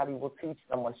nobody will teach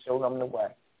them or show them the way?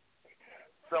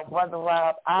 So, Brother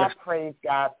Rob, I praise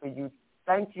God for you.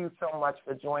 Thank you so much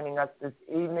for joining us this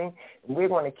evening. We're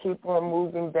going to keep on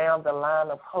moving down the line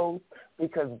of hosts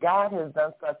because God has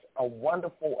done such a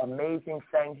wonderful, amazing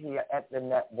thing here at the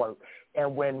network.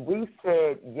 And when we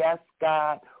said, yes,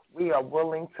 God, we are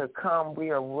willing to come,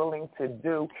 we are willing to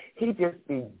do, He just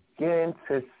began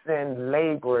to send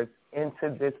laborers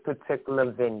into this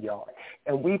particular vineyard.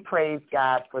 And we praise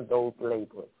God for those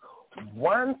laborers.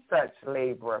 One such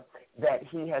laborer that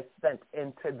He has sent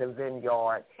into the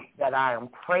vineyard that I am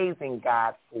praising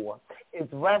God for is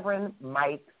Reverend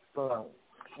Mike Sloan.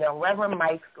 Now, Reverend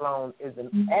Mike Sloan is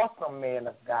an awesome man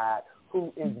of God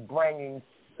who is bringing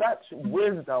such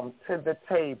wisdom to the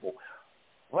table.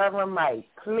 Reverend Mike,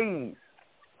 please,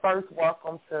 first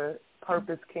welcome to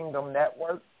Purpose Kingdom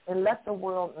Network and let the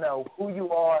world know who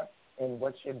you are and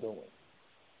what you're doing.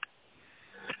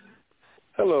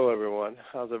 Hello, everyone.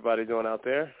 How's everybody doing out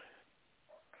there?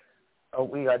 Oh,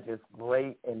 we are just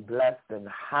great and blessed and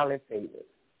highly favored.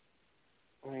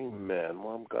 Amen.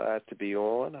 Well, I'm glad to be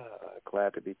on.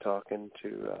 Glad to be talking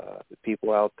to the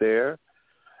people out there.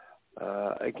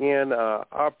 Again,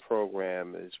 our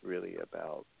program is really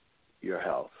about your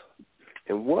health.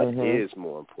 And what is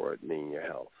more important than your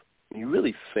health? When you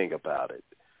really think about it,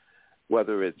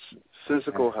 whether it's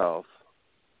physical health,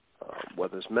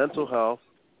 whether it's mental health,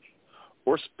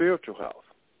 or spiritual health,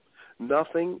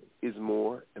 nothing is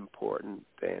more important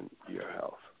than your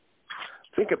health.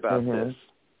 Think about this.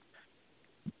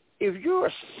 If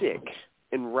you're sick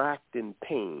and racked in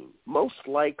pain, most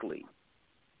likely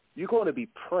you're going to be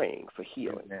praying for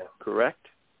healing, correct?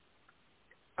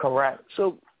 Correct.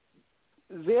 So,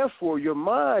 therefore, your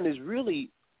mind is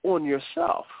really on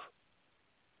yourself.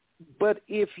 But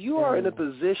if you are in a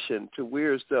position to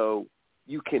where as though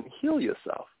you can heal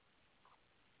yourself,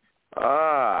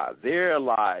 there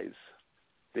lies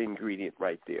the ingredient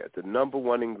right there, the number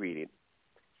one ingredient,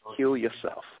 heal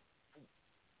yourself.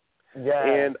 Yeah.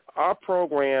 And our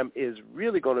program is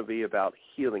really going to be about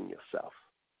healing yourself.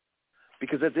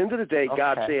 Because at the end of the day,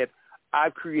 God said,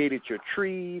 I've created your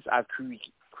trees, I've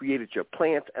created your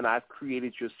plants, and I've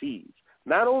created your seeds,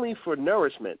 not only for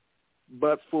nourishment,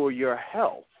 but for your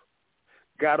health.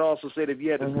 God also said if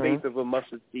you had the faith of a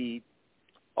mustard seed,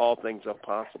 all things are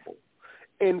possible.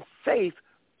 And faith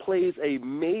plays a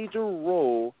major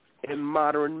role in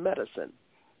modern medicine.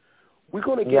 We're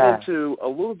going to get into a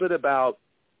little bit about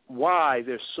why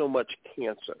there's so much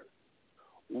cancer.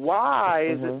 Why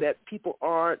is it that people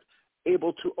aren't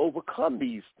able to overcome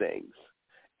these things?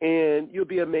 And you'll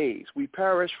be amazed. We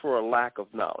perish for a lack of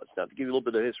knowledge. Now, to give you a little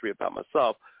bit of history about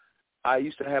myself, I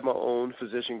used to have my own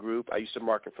physician group. I used to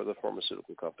market for the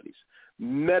pharmaceutical companies.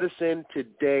 Medicine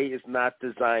today is not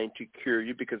designed to cure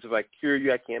you because if I cure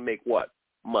you, I can't make what?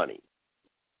 Money.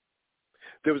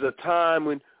 There was a time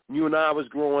when you and I was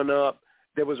growing up,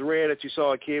 that was rare that you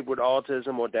saw a kid with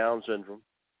autism or Down syndrome.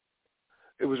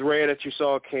 It was rare that you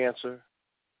saw cancer.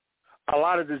 A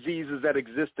lot of diseases that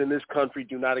exist in this country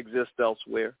do not exist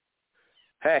elsewhere.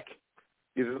 Heck,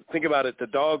 you think about it, the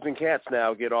dogs and cats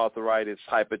now get arthritis,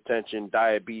 hypertension,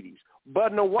 diabetes.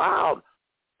 But in the wild,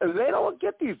 They don't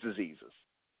get these diseases.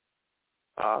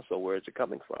 So where is it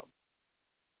coming from?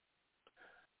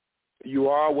 You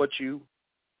are what you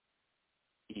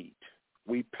eat.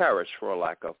 We perish for a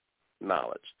lack of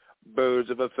knowledge.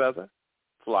 Birds of a feather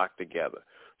flock together.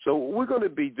 So what we're going to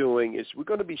be doing is we're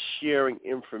going to be sharing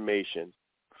information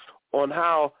on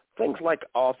how things like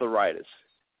arthritis,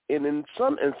 and in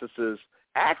some instances,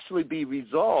 actually be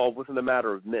resolved within a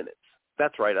matter of minutes.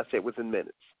 That's right, I said within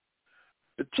minutes.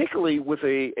 Particularly with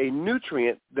a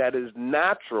nutrient that is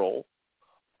natural,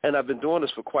 and I've been doing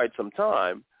this for quite some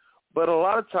time, but a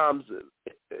lot of times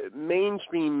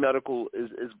mainstream medical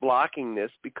is blocking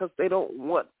this because they don't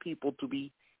want people to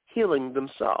be healing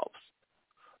themselves.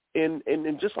 And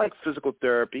just like physical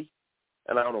therapy,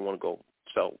 and I don't want to go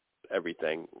sell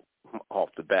everything off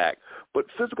the back, but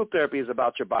physical therapy is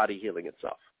about your body healing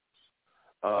itself.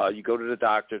 You go to the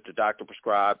doctor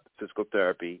prescribes physical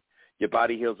therapy, your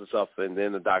body heals itself, and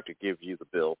then the doctor gives you the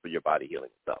bill for your body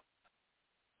healing itself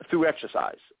through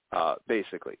exercise,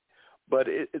 basically. But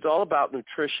it's all about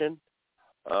nutrition,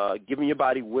 giving your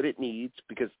body what it needs,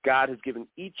 because God has given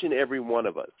each and every one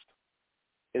of us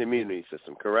an immunity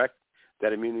system, correct?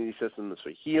 That immunity system is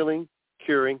for healing,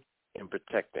 curing, and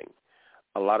protecting.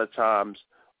 A lot of times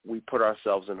we put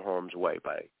ourselves in harm's way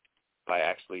by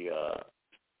actually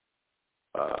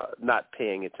not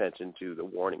paying attention to the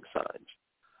warning signs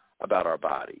about our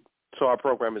body. So our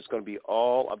program is going to be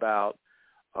all about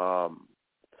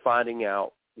finding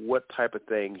out what type of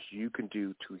things you can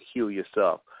do to heal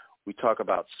yourself. We talk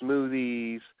about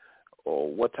smoothies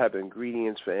or what type of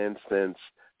ingredients, for instance.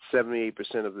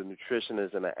 78% of the nutrition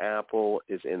is in an apple,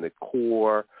 is in the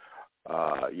core.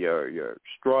 Your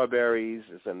strawberries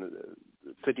is in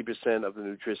 50% of the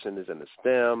nutrition is in the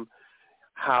stem.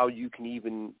 How you can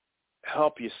even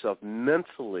help yourself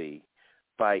mentally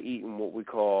by eating what we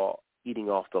call eating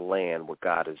off the land, what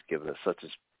God has given us, such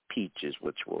as peaches,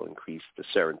 which will increase the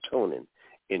serotonin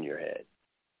in your head.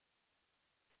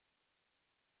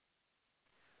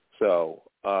 So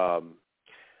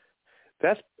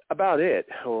that's about it.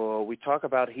 We talk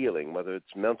about healing, whether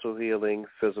it's mental healing,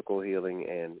 physical healing,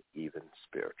 and even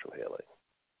spiritual healing.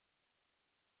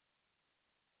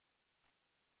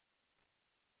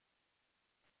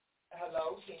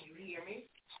 Hello, can you hear me?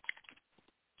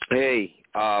 Hey,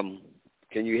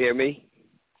 can you hear me?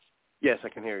 Yes, I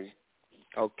can hear you.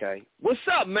 Okay. What's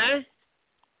up, man?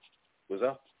 What's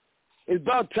up? It's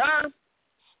about time.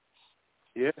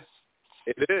 Yeah,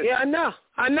 it is. Yeah, I know.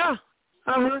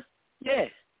 Uh-huh. Yeah.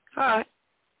 All right.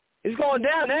 It's going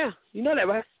down now. You know that,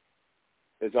 right?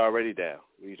 It's already down.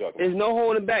 What are you talking There's about? no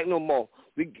holding back no more.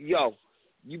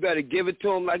 You better give it to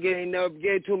them like it ain't never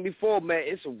gave it to them before, man.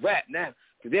 It's a wrap now.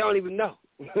 Because they don't even know.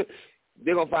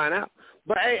 They're going to find out.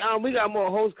 But, hey, we got more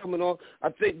hosts coming on. I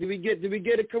think, did we get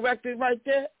it corrected right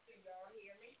there?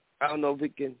 I don't know if we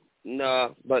can.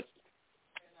 No, but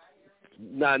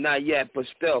not yet. But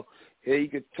still, here you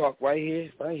can talk right here,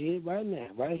 right now.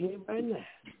 Right here, right now.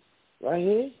 And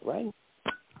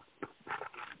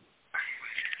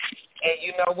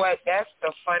you know what? That's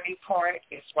the funny part.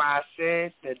 It's why I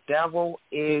said the devil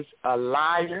is a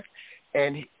liar,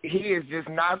 and he is just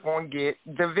not going to get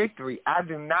the victory. I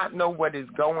do not know what is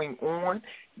going on,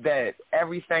 that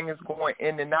everything is going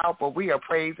in and out, but we are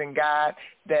praising God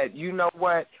that, you know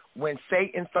what, when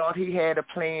Satan thought he had a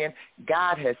plan,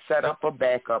 God has set up a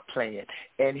backup plan,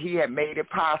 and he had made it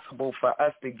possible for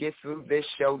us to get through this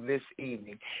show this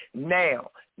evening.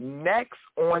 Now, next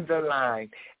on the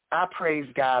line, I praise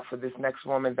God for this next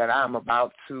woman that I'm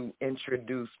about to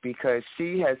introduce, because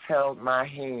she has held my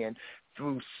hand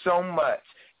through so much,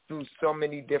 through so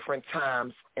many different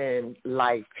times in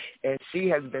life. And she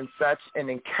has been such an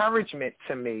encouragement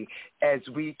to me as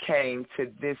we came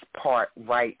to this part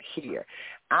right here.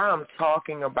 I'm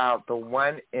talking about the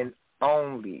one and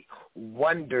only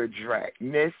Wonder Drag,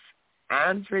 Miss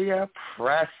Andrea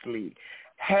Presley.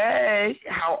 Hey,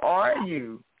 how are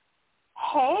you?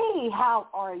 Hey, how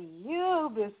are you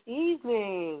this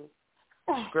evening?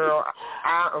 Girl,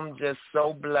 I am just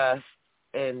so blessed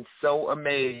and so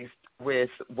amazed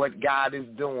with what God is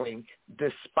doing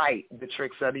despite the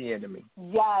tricks of the enemy.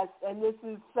 Yes, and this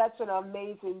is such an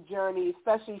amazing journey,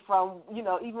 especially from,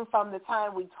 even from the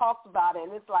time we talked about it.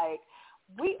 And it's like,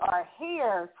 we are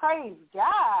here. Praise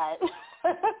God.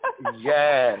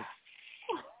 Yes.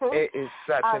 It is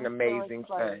such an amazing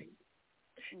thing.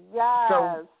 Yes,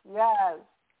 so, yes.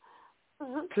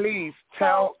 Please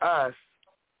tell us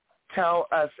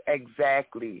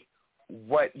exactly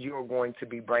what you're going to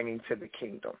be bringing to the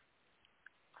kingdom.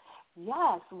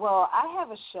 Yes, well, I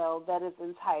have a show that is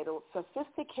entitled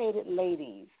Sophisticated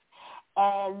Ladies,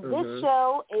 and this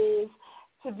show is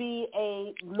to be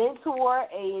a mentor,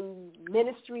 a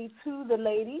ministry to the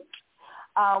ladies.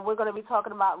 We're going to be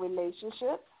talking about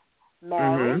relationships,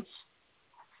 marriage,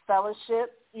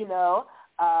 fellowship,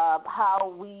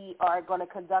 how we are going to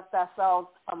conduct ourselves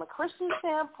from a Christian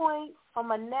standpoint,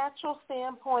 from a natural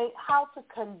standpoint, how to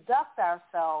conduct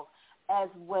ourselves as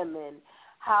women,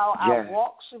 how our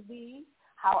walk should be,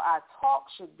 how our talk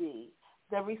should be,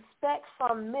 the respect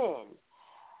from men,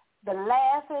 the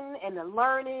laughing and the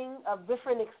learning of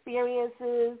different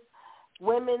experiences,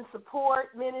 women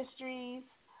support ministries,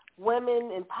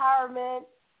 women empowerment,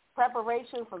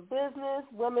 preparation for business.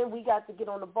 Women, we got to get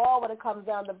on the ball when it comes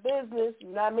down to business.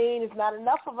 You know what I mean? It's not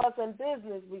enough of us in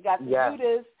business. We got to do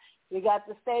this. We got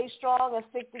to stay strong and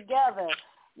stick together,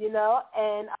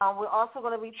 And we're also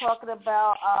going to be talking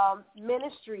about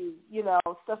ministry,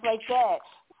 stuff like that.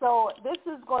 So this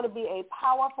is going to be a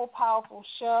powerful, powerful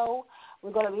show.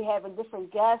 We're going to be having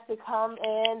different guests to come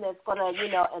in that's going to,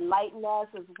 enlighten us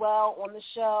as well on the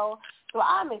show. So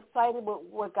I'm excited with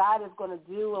what God is going to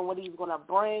do and what he's going to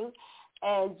bring.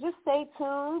 And just stay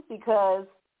tuned because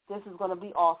this is going to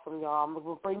be awesome, y'all. I'm going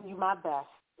to bring you my best.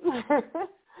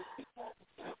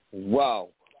 Wow.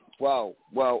 Well,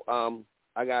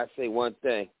 I got to say one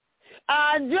thing.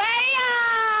 Andrea!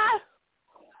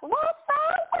 What's up?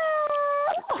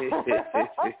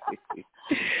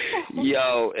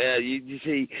 Yo, you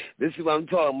see, this is what I'm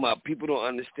talking about. People don't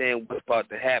understand what's about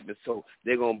to happen, so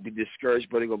they're going to be discouraged,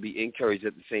 but they're going to be encouraged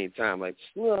at the same time. Like,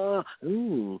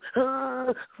 it's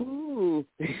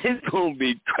going to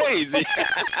be crazy.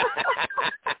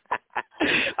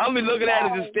 I'll be looking at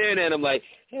it and staring at them like,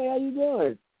 hey, how you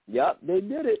doing? Yup, they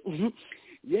did it.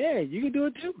 Yeah, you can do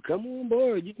it too. Come on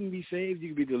board. You can be saved. You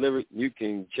can be delivered. You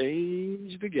can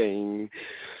change the game.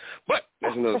 But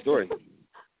that's another story.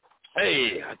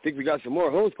 Hey, I think we got some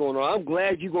more hosts going on. I'm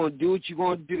glad you're going to do what you're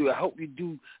going to do. I hope you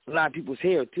do a lot of people's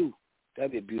hair, too.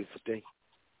 That'd be a beautiful thing.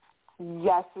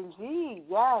 Yes, indeed.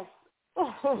 Yes.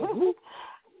 What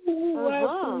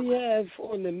else do we have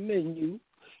on the menu?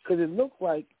 Because it looks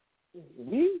like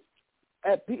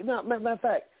matter of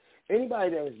fact,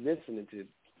 anybody that is listening to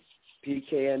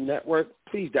PKN Network,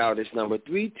 please dial this number,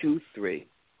 323-870-4174.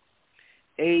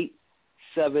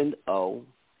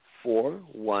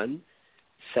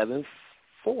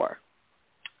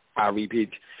 I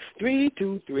repeat,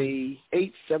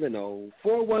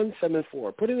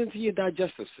 323-870-4174. Put it into your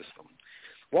digestive system.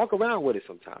 Walk around with it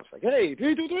sometimes. Like, hey,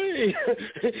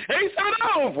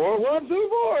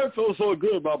 323-870-4174. I feel so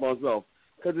good about myself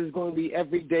because it's going to be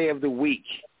every day of the week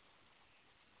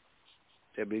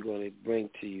that we're going to bring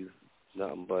to you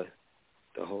nothing but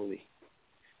the holy,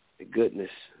 the goodness,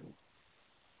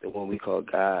 the one we call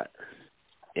God,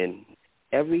 in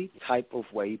every type of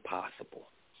way possible.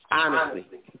 Honestly.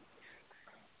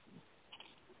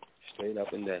 Straight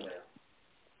up and down.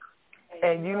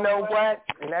 And you know what?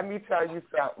 Let me tell you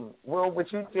something. Will,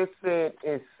 what you just said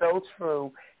is so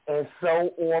true and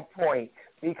so on point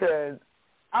because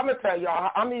I'm going to tell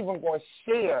y'all, I'm even going to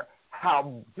share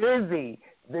how busy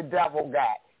the devil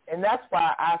got. And that's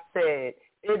why I said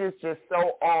it is just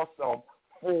so awesome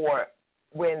for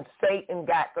when Satan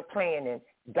got the planning,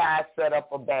 God set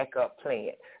up a backup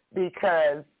plan.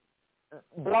 Because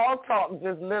Blog Talk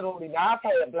just literally, I've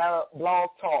had Blog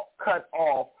Talk cut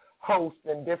off hosts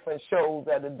and different shows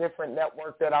at a different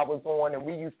network that I was on, and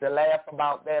we used to laugh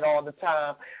about that all the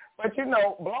time. But,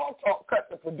 Blog Talk cut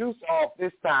the producer off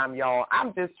this time, y'all.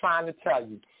 I'm just trying to tell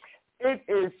you. It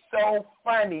is so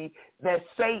funny that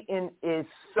Satan is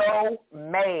so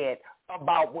mad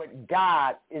about what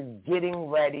God is getting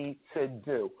ready to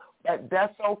do. But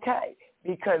that's okay,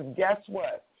 because guess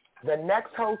what? The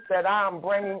next host that I'm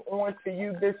bringing on to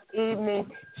you this evening,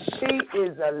 she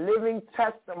is a living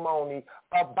testimony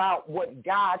about what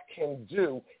God can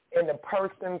do in a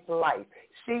person's life.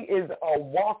 She is a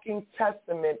walking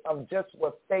testament of just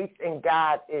what faith in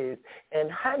God is. And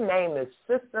her name is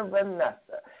Sister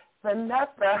Vanessa.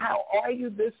 Vanessa, how are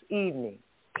you this evening?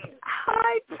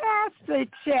 Hi, Pastor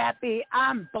Chappie.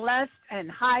 I'm blessed and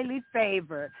highly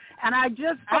favored. And I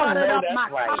just started up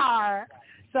my car,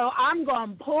 so I'm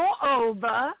going to pull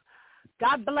over.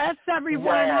 God bless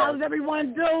everyone. Yes. How's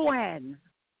everyone doing?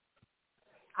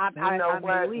 I'm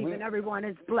believing everyone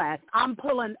is blessed. I'm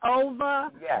pulling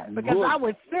over because I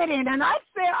was sitting and I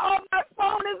said, oh, my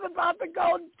phone is about to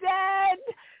go dead.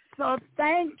 So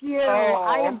thank you.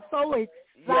 I am so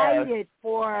excited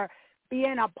for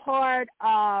being a part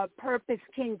of Purpose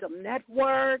Kingdom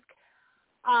Network.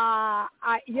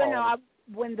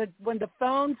 When the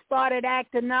phone started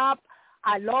acting up,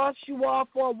 I lost you all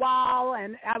for a while,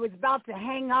 and I was about to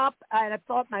hang up, and I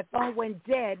thought my phone went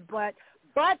dead. But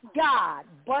But God,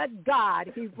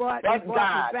 He brought me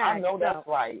back. I know that's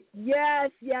right.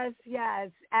 Yes.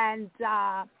 And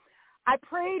I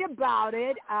prayed about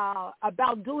it,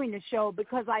 about doing the show,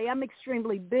 because I am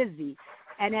extremely busy.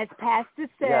 And as Pastor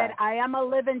said, I am a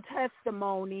living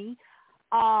testimony.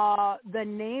 The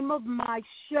name of my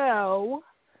show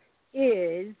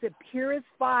is The Purest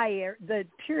Fire. The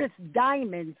purest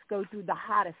diamonds go through the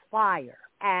hottest fire.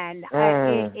 And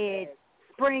it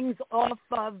springs off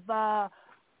of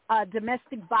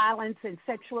domestic violence and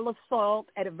sexual assault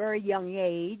at a very young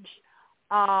age,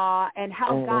 and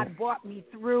how God brought me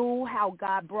through,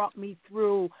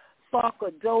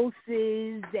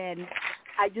 sarcoidosis, and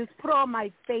I just put all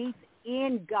my faith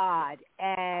in God.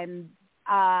 And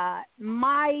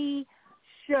my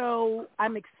show,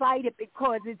 I'm excited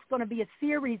because it's going to be a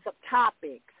series of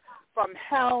topics from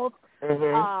health,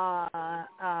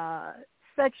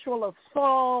 sexual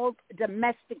assault,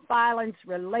 domestic violence,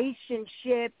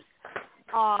 relationships.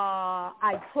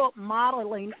 I taught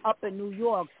modeling up in New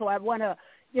York, so I want to,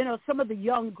 some of the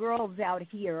young girls out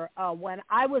here, when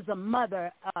I was a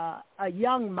mother, a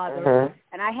young mother,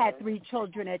 and I had 3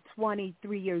 children at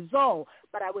 23 years old,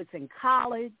 but I was in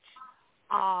college.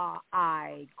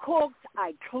 I cooked,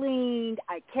 I cleaned,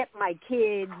 I kept my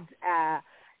kids,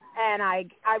 and I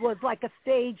was like a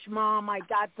stage mom. I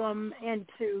got them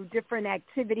into different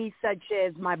activities, such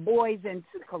as my boys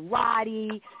into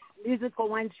karate,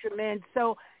 musical instruments.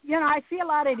 So, I see a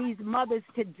lot of these mothers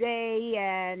today,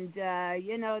 and,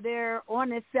 they're on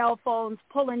their cell phones,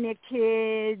 pulling their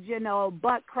kids,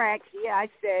 butt cracks. Yeah, I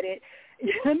said it,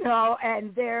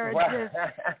 and they're just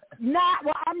not,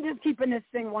 well, I'm just keeping this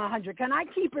thing 100. Can I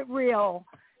keep it real?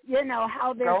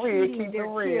 How they're treating their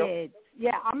kids.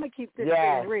 Yeah, I'm going to keep this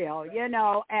thing real,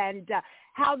 and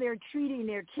how they're treating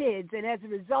their kids. And as a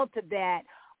result of that,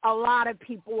 a lot of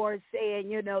people are saying,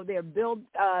 they're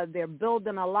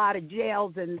building a lot of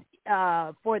jails and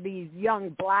for these young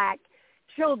black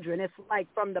children. It's like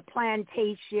from the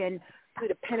plantation to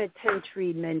the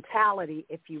penitentiary mentality,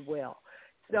 if you will.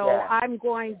 So I'm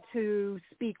going to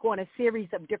speak on a series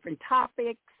of different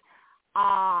topics.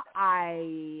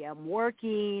 I am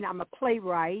working, I'm a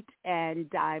playwright,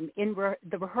 and I'm in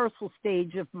the rehearsal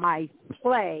stage of my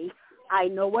play. I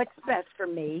Know What's Best for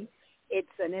Me. It's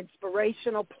an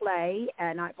inspirational play,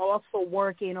 and I'm also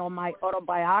working on my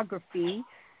autobiography.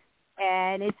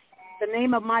 And the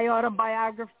name of my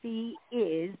autobiography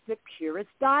is The Purest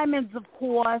Diamonds, of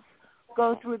course,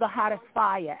 Go Through the Hottest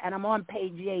Fire, and I'm on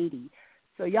page 80.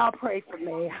 So y'all pray for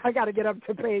me. I got to get up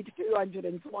to page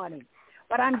 220.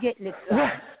 But I'm getting it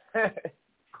done.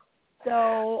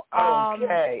 So,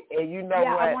 okay. And you know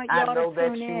what? I know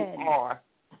that you are.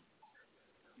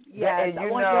 Yes, I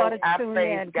want y'all to tune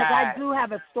in because I do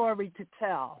have a story to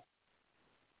tell.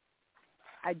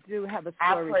 I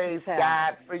praise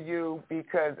God for you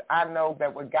because I know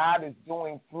that what God is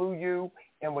doing through you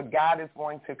and what God is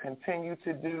going to continue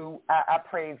to do, I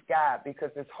praise God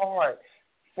because it's hard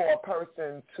for a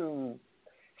person to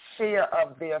share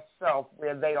of their self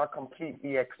where they are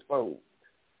completely exposed.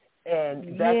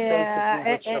 And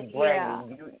that's basically what you're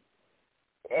bringing.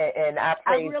 And I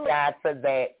praise God for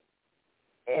that.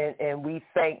 And we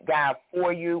thank God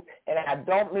for you. And I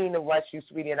don't mean to rush you,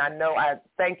 sweetie. And I know I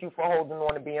thank you for holding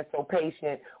on and being so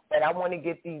patient. But I want to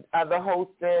get these other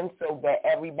hosts in so that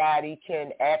everybody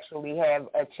can actually have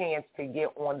a chance to get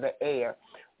on the air.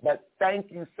 But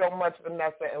thank you so much,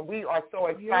 Vanessa. And we are so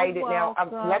excited now.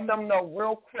 Let them know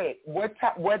real quick what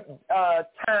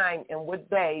time and what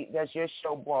day does your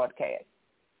show broadcast?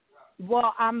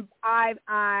 Well, I'm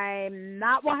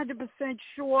not 100%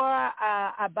 sure,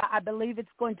 but I believe it's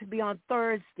going to be on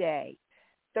Thursday.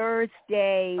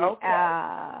 Okay.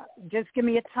 Just give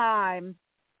me a time.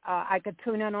 I could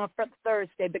tune in on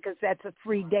Thursday because that's a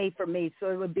free day for me. So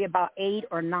it would be about 8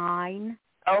 or 9.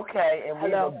 Okay, and we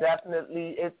will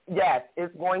definitely,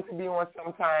 it's going to be on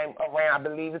sometime around, I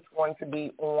believe it's going to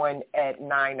be on at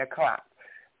 9 o'clock.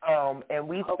 And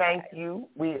we thank you.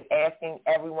 We're asking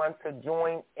everyone to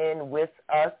join in with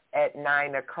us at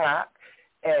 9 o'clock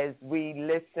as we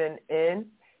listen in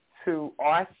to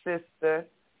our sister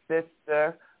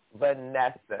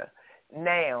Vanessa.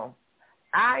 Now,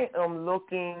 I am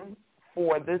looking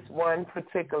for this one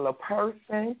particular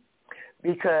person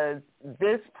because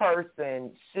this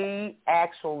person, she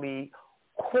actually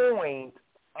coined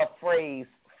a phrase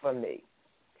for me.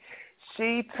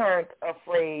 She turned a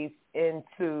phrase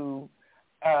into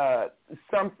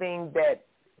something that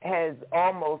has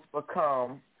almost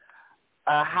become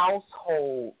a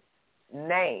household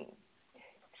name.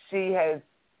 She has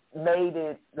made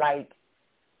it like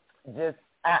just,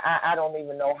 I don't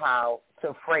even know how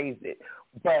to phrase it,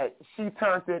 but she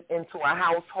turned it into a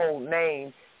household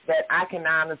name that I can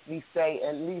honestly say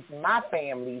at least my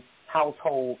family's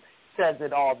household says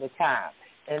it all the time.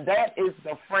 And that is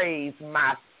the phrase,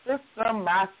 my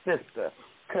sister,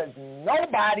 because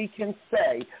nobody can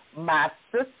say my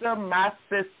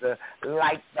sister,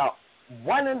 like the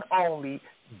one and only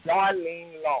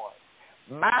Darlene Lawrence.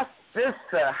 My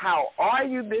sister, how are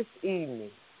you this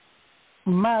evening?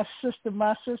 My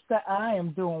sister, I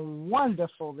am doing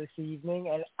wonderful this evening,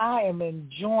 and I am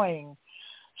enjoying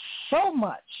so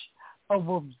much of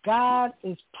what God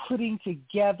is putting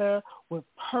together with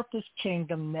Purpose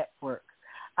Kingdom Network.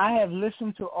 I have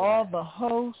listened to all the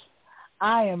hosts.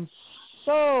 I am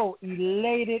so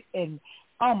elated, and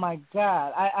oh my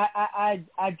God,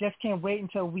 I just can't wait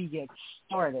until we get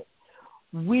started.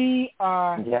 We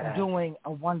are doing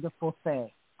a wonderful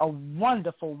thing, a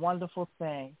wonderful, wonderful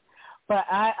thing. But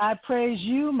I praise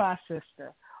you, my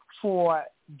sister, for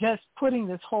just putting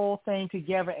this whole thing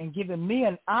together and giving me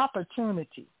an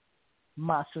opportunity,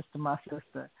 my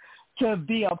sister, to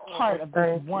be a part of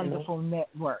this wonderful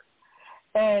network.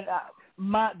 And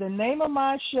the name of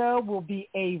my show will be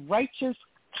A Righteous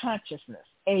Consciousness.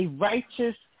 A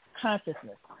Righteous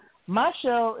Consciousness. My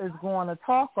show is going to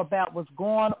talk about what's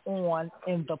going on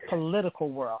in the political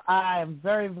world. I am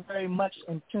very, very much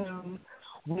in tune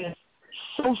with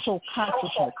social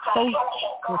consciousness,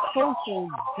 social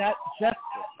justice.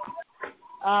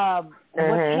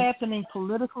 What's happening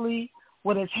politically,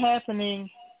 what is happening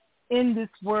in this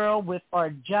world with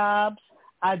our jobs.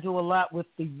 I do a lot with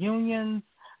the unions.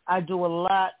 I do a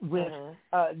lot with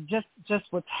just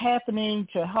what's happening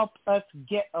to help us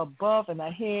get above and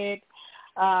ahead.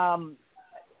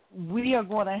 We are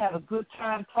going to have a good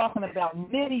time talking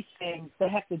about many things that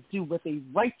have to do with a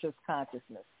righteous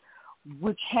consciousness,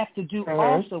 which have to do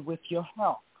also with your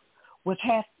health, which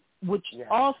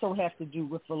also have to do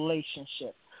with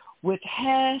relationships, which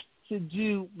has to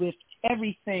do with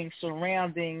everything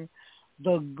surrounding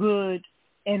the good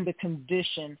and the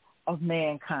condition of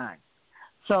mankind.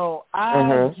 So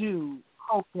I do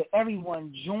hope that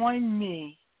everyone join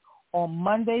me on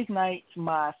Mondays nights.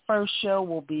 My first show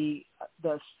will be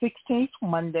the 16th,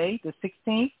 Monday, the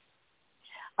 16th.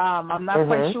 I'm not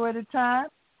quite sure of the time.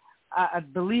 I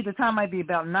believe the time might be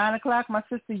about 9 o'clock. My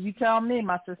sister, you tell me.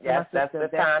 My sister, yes, that's the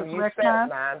time you said,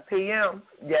 9 p.m.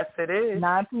 Yes, it is.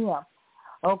 9 p.m.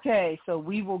 Okay, so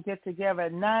we will get together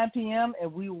at 9 p.m.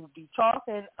 and we will be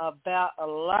talking about a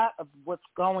lot of what's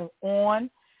going on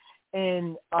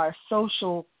in our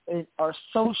social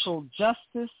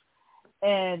justice,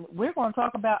 and we're going to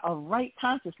talk about a right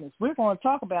consciousness. We're going to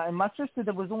talk about, and my sister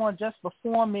that was on just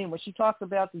before me, when she talked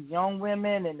about the young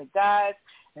women and the guys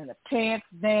and the pants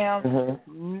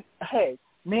down, hey,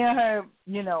 me and her,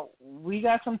 we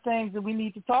got some things that we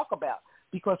need to talk about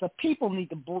because the people need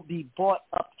to be brought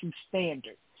up to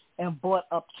standard and brought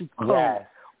up to code,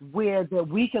 where that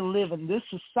we can live in this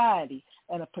society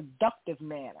in a productive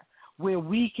manner, where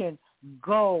we can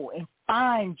go and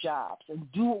find jobs and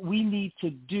do what we need to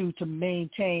do to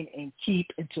maintain and keep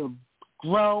and to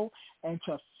grow and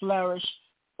to flourish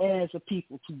as a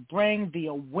people, to bring the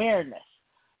awareness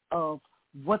of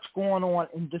what's going on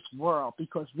in this world,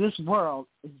 because this world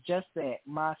is just that,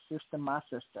 my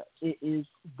sister. It is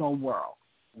the world.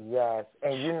 Yes,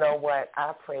 and you know what?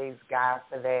 I praise God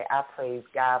for that. I praise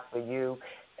God for you,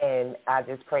 and I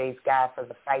just praise God for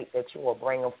the fight that you are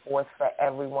bringing forth for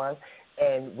everyone.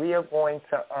 And we are going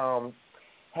to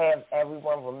have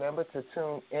everyone remember to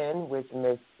tune in with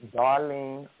Miss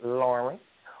Darlene Lawrence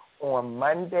on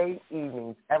Monday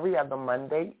evenings, every other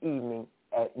Monday evening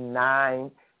at 9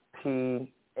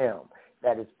 p.m.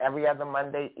 That is every other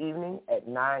Monday evening at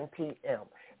 9 p.m.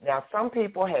 Now, some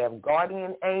people have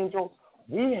guardian angels.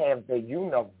 We have the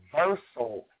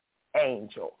universal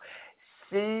angel.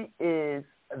 She is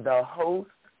the host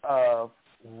of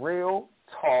Real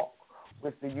Talk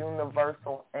with the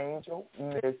universal angel,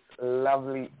 Miss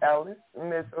Lovely Ellis.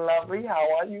 Miss Lovely, how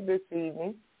are you this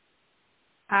evening?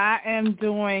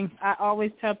 I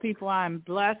always tell people I'm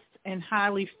blessed and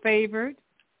highly favored.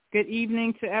 Good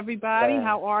evening to everybody. Yeah.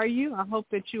 How are you? I hope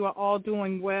that you are all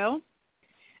doing well.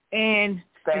 And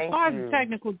as far as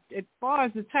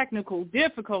the technical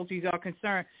difficulties are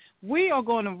concerned, we are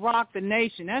going to rock the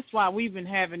nation. That's why we've been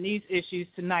having these issues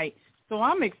tonight. So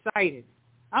I'm excited.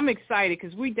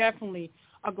 Because we definitely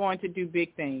are going to do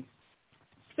big things.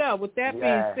 So with that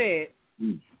being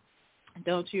said,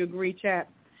 don't you agree, chap?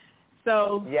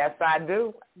 So yes, I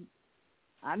do.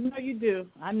 I know you do,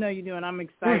 and I'm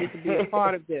excited to be a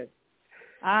part of this.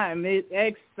 I am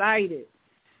excited.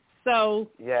 So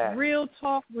Real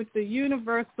Talk with the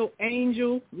Universal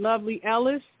Angel, Lovely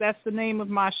Ellis, that's the name of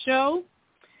my show.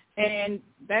 And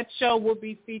that show will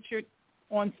be featured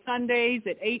on Sundays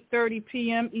at 8:30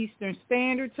 p.m. Eastern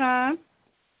Standard Time.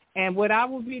 And what I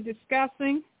will be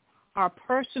discussing are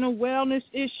personal wellness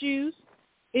issues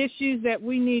that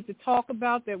we need to talk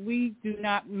about that we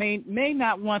may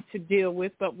not want to deal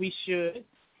with, but we should.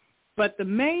 But the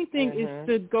main thing is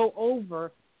to go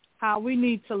over how we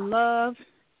need to love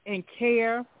and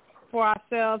care for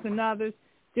ourselves and others,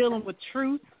 dealing with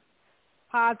truth,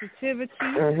 positivity,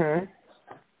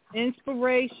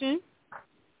 inspiration,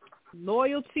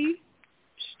 loyalty,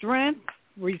 strength,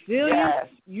 resilience,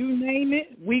 you name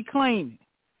it, we claim it.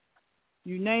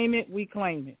 You name it, we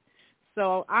claim it.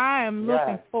 So I am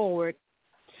looking forward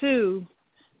to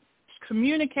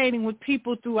communicating with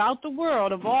people throughout the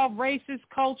world of all races,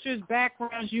 cultures,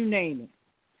 backgrounds, you name it.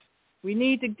 We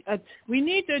need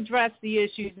to address the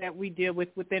issues that we deal with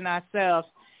within ourselves,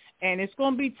 and it's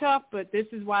going to be tough, but this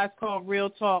is why it's called Real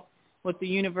Talk with the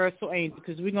Universal Angel,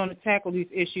 because we're going to tackle these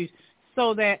issues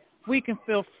so that we can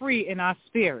feel free in our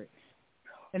spirit.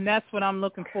 And that's what I'm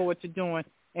looking forward to doing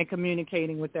and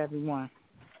communicating with everyone.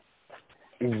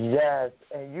 Yes,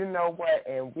 and you know what?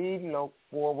 And we look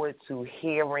forward to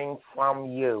hearing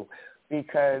from you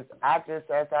because as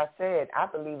I said, I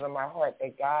believe in my heart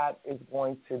that God is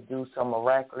going to do some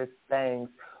miraculous things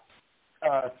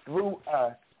through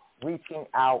us reaching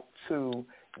out to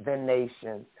the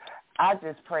nations. I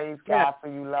just praise God for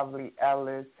you, lovely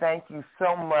Ellis. Thank you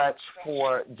so much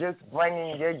for just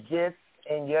bringing your gifts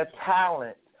and your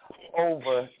talent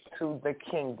over to the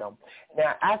kingdom.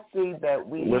 Now, I see that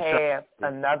we have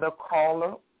another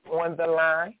caller on the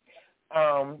line.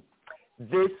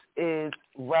 This is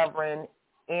Reverend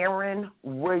Aaron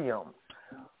Williams.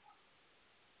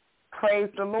 Praise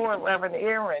the Lord, Reverend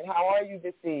Aaron. How are you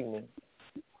this evening?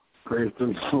 Praise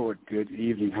the Lord. Good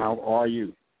evening. How are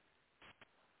you?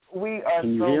 We are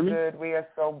so good. We are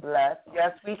so blessed.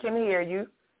 Yes, we can hear you.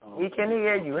 We can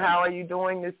hear you. How are you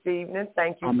doing this evening?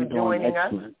 Thank you for joining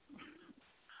us.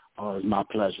 Oh, it's my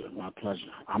pleasure. My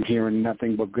pleasure. I'm hearing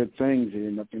nothing but good things.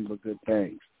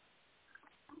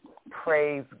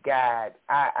 Praise God.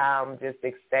 I'm just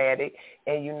ecstatic.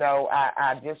 And, you know,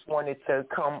 I just wanted to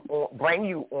bring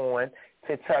you on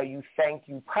to tell you thank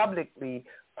you publicly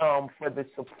for the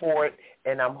support.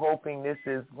 And I'm hoping this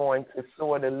is going to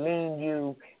sort of lean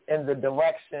you in the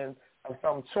direction of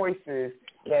some choices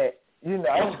that, you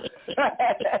know,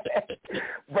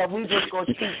 but we just going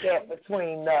to keep that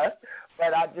between us.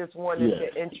 But I just wanted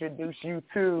to introduce you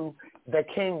to the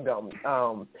kingdom.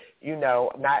 You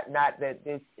know, not that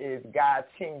this is God's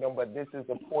kingdom, but this is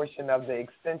a portion of the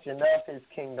extension of his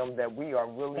kingdom that we are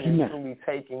really and truly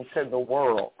taking to the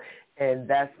world. And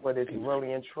that's what it's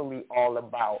really and truly all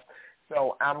about.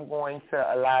 So I'm going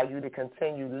to allow you to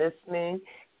continue listening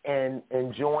and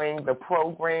enjoying the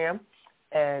program.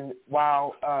 And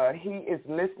while he is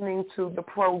listening to the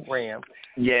program.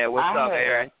 Yeah, what's up,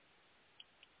 Aaron?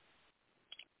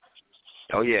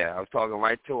 Oh, yeah, I was talking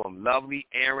right to him. Lovely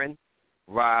Aaron,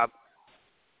 Rob,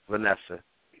 Vanessa.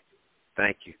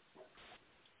 Thank you.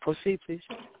 Proceed, please.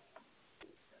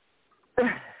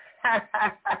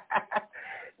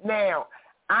 Now,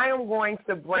 I am going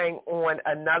to bring on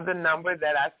another number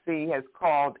that I see has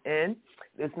called in.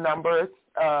 This number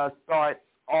starts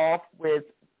off with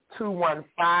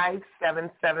 215-776.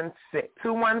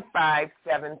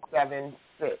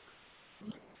 215-776.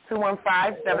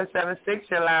 215-776,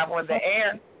 you're live on the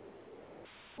air.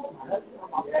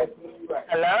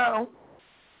 Hello?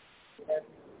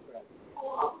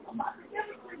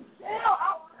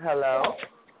 Hello?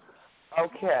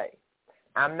 Okay.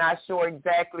 I'm not sure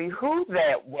exactly who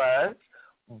that was,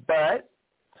 but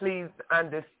please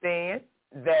understand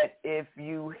that if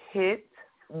you hit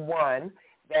 1,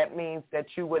 that means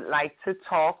that you would like to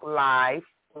talk live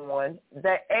on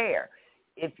the air.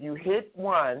 If you hit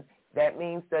 1, that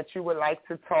means that you would like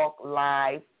to talk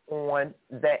live on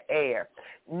the air.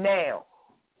 Now,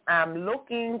 I'm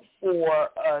looking for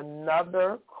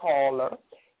another caller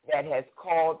that has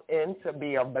called in to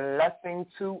be a blessing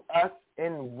to us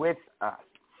and with us.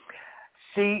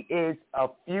 She is a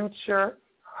future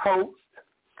host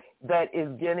that is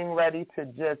getting ready to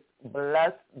just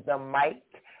bless the mic.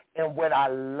 And what I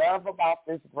love about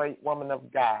this great woman of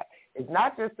God is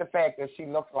not just the fact that she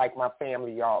looks like my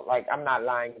family, y'all. Like, I'm not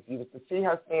lying. If you was to see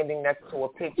her standing next to a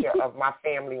picture of my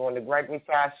family on the Gregory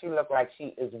side, she looked like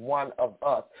she is one of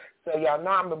us. So y'all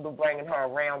know I'm going to be bringing her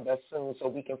around us soon so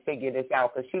we can figure this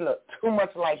out because she looked too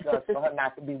much like us for her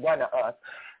not to be one of us.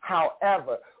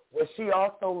 However, what she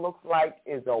also looks like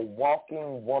is a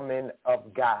walking woman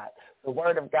of God. The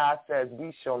word of God says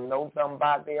we shall know them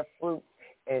by their fruit.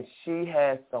 And she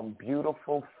has some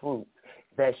beautiful fruit.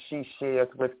 that she shares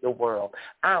with the world.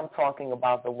 I'm talking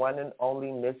about the one and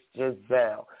only Miss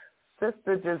Giselle.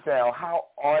 Sister Giselle, how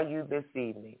are you this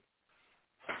evening?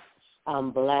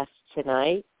 I'm blessed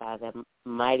tonight by the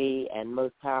mighty and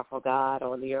most powerful God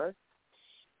on the earth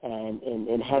and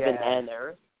in heaven and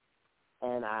earth.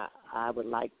 And I would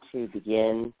like to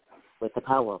begin with a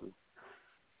poem,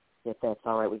 if that's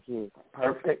all right with you.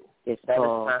 Perfect. It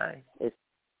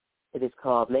is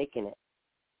called Making It.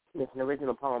 It's an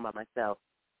original poem by myself.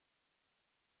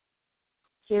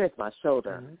 Here is my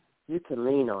shoulder. You can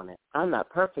lean on it. I'm not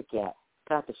perfect yet.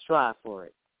 Got to strive for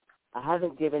it. I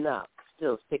haven't given up.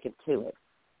 Still sticking to it.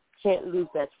 Can't lose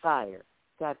that fire.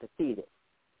 Got to feed it.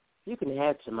 You can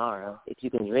have tomorrow if you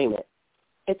can dream it.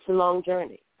 It's a long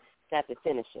journey. Got to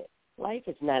finish it. Life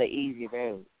is not an easy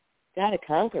road. Got to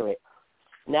conquer it.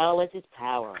 Knowledge is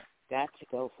power. Got to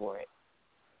go for it.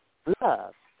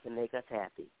 Love can make us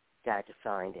happy. Got to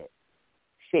find it.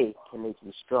 Faith can make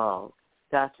you strong.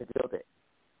 Got to build it.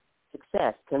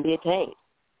 Success can be attained.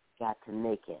 Got to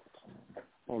make it.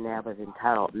 And that was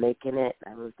entitled Making It.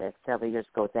 I wrote that several years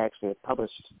ago. It's actually a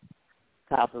published,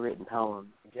 copywritten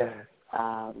poem. Yes.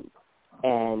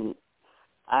 And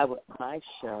my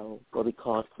show will be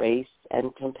called Grace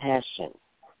and Compassion.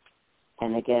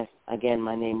 And I guess, again,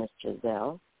 my name is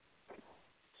Giselle.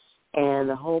 And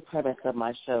the whole premise of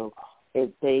my show is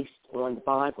based on the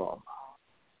Bible.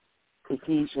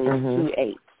 Ephesians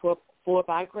 2:8. For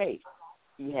by grace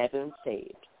you have been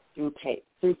saved through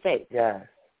faith. Yes.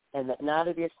 And that not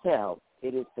of yourselves,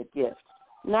 it is the gift,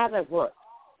 not of works,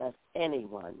 lest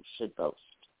anyone should boast.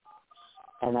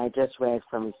 And I just read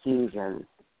from Ephesians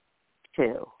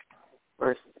 2,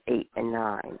 verses 8 and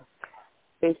 9.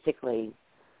 Basically,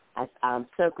 I'm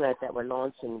so glad that we're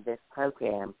launching this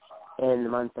program in the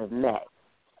month of May,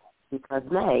 because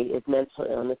May is Mental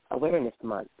Illness Awareness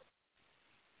Month.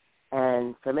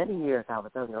 And for many years, I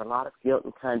was under a lot of guilt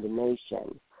and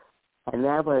condemnation, and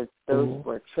those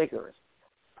were triggers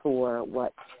for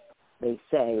what they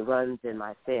say runs in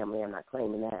my family. I'm not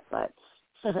claiming that, but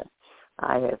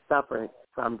I have suffered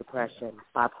from depression,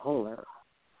 bipolar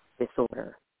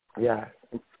disorder. Yeah.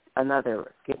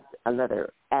 Another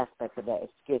aspect of that is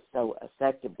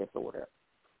schizoaffective disorder.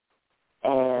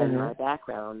 And my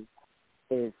background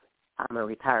is I'm a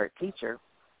retired teacher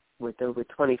with over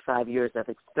 25 years of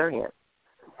experience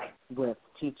with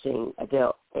teaching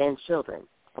adults and children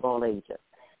of all ages.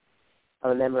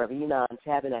 I'm a member of Enon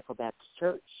Tabernacle Baptist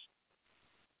Church,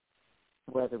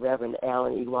 where the Reverend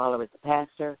Alan E. Waller is the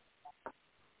pastor.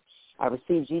 I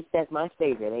received Jesus as my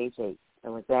Savior at age 8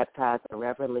 and was baptized by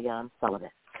Reverend Leon Sullivan.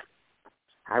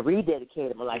 I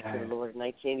rededicated my life to the Lord in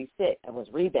 1986 and was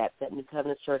rebaptized at New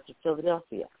Covenant Church in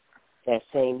Philadelphia that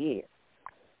same year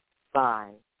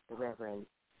by the Reverend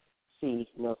C.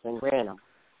 Nelson Granum,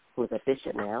 who is a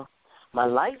bishop now. My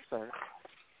life verse,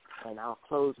 and I'll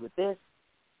close with this,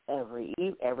 every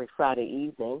Friday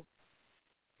evening,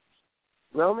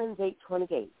 Romans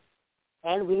 8:28,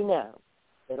 and we know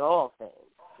that all things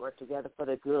work together for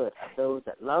the good of those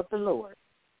that love the Lord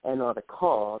and are the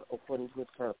called according to his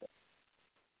purpose.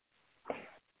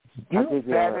 You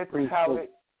better tell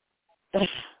it.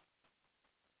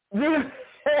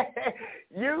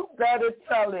 You better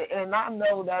tell it, and I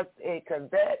know that's it, because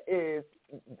that is,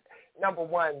 number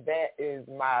one, that is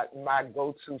my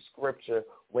go-to scripture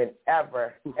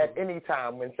whenever, at any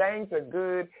time, when things are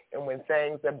good and when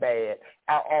things are bad.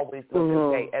 I always look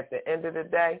and say, at the end of the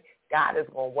day, God is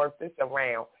going to work this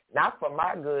around, not for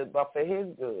my good, but for his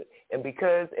good. And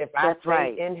because if I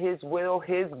stay in his will,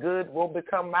 his good will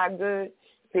become my good.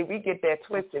 See, we get that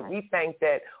twisted. We think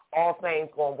that all things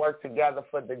going to work together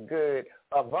for the good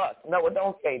of us. No, it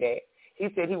don't say that. He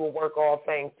said he will work all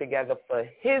things together for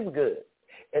his good.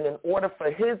 And in order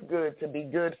for his good to be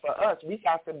good for us, we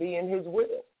got to be in his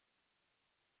will.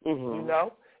 You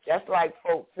know? That's like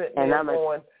folks sitting there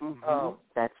going,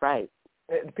 that's right.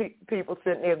 People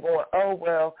sitting there going, oh,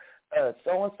 well,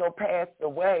 so-and-so passed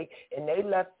away, and they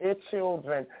left their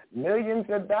children millions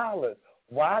of dollars.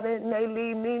 Why didn't they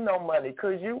leave me no money?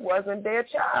 Because you wasn't their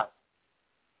child.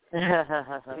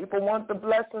 People want the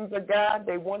blessings of God.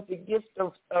 They want the gift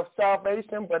of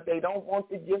salvation, but they don't want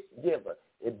the gift giver.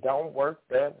 It don't work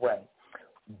that way.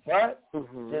 But,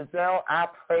 Giselle, I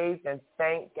praise and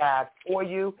thank God for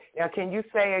you. Now, can you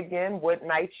say again what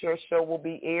night your show will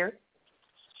be aired?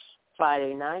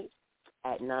 Friday night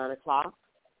at 9 o'clock.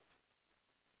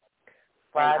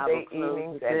 Friday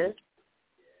evenings at...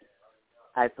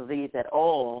 I believe that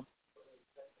all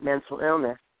mental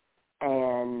illness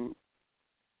and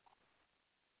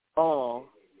all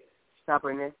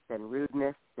stubbornness and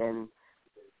rudeness and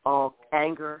all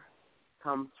anger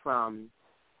comes from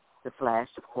the flesh,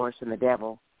 of course, and the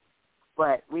devil.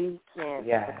 But we can't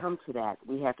succumb to that.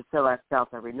 We have to fill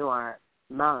ourselves and renew our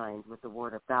minds with the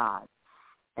Word of God.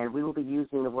 And we will be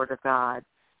using the Word of God,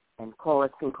 and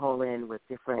callers can call in with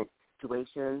different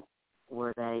situations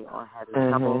where they are having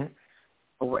trouble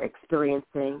or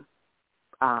experiencing,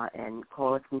 and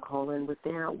callers can call in with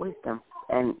their wisdom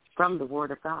and from the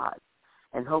Word of God.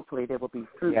 And hopefully there will be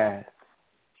fruit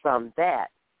from that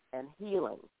and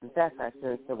healing. That's our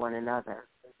sense to one another.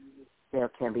 There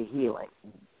can be healing.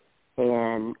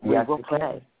 And we will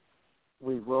pray.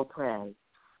 We will pray.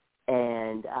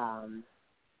 And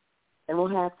we'll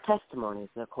have testimonies.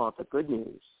 They're called the good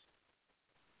news.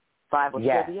 Bible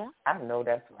trivia. I know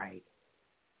that's right.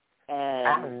 And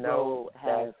I know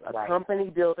we'll have a company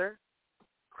builder,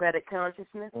 credit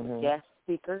consciousness, guest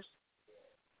speakers.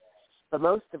 But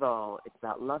most of all, it's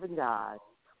about loving God,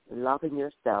 loving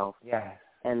yourself,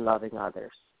 and loving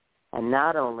others. And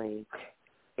not only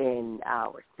in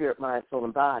our spirit, mind, soul,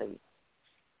 and body,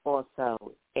 also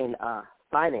in our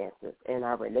finances, in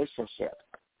our relationships.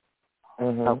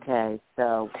 Okay,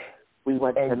 so we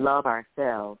want to love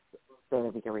ourselves so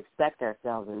that we can respect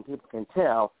ourselves, and people can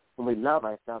tell when we love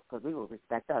ourselves because we will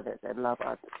respect others and love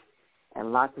others.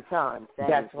 And lots of times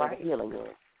that's is what healing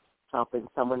is, helping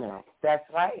someone else. That's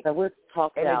right. So we're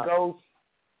talking about it goes,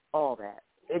 all that.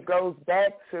 It goes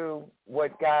back to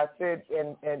what God said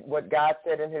and what God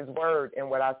said in his word and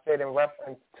what I said in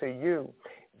reference to you,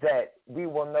 that we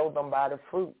will know them by the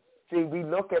fruit. See, we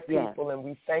look at people and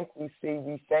we think we see,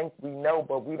 we think we know,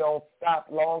 but we don't stop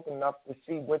long enough to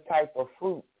see what type of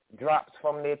fruit drops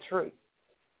from their tree.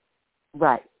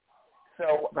 Right.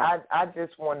 So I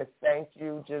just want to thank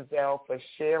you, Giselle, for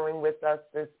sharing with us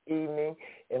this evening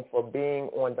and for being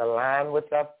on the line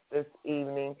with us this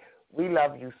evening. We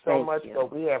love you so much,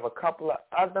 but we have a couple of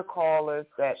other callers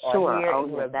that are here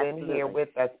who have been here with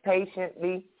us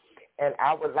patiently, and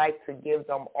I would like to give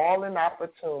them all an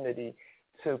opportunity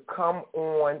to come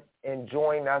on and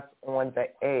join us on the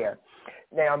air.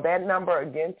 Now, that number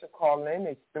again to call in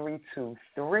is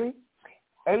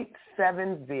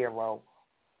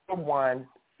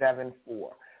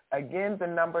 323-870-4174. Again, the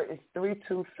number is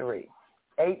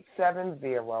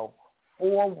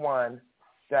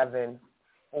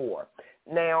 323-870-4174.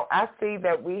 Now, I see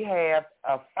that we have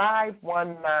a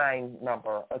 519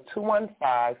 number, a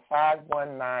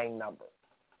 215-519 number.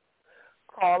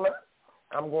 Caller,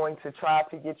 I'm going to try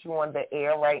to get you on the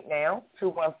air right now.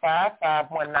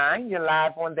 215-519, you're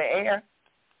live on the air.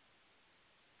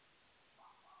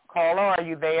 Caller, are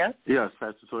you there? Yes,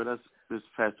 Pastor Toy, this is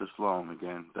Pastor Sloan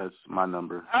again. That's my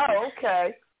number. Oh,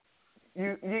 okay.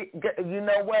 You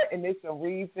know what? And it's a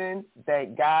reason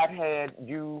that God had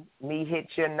me hit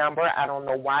your number. I don't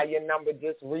know why your number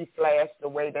just reflashed the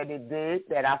way that it did,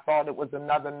 that I thought it was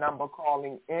another number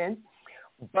calling in.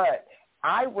 But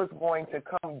I was going to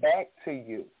come back to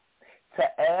you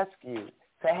to ask you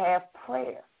to have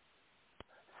prayer.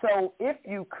 So if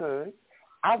you could,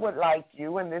 I would like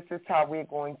you, and this is how we're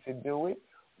going to do it.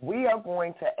 We are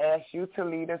going to ask you to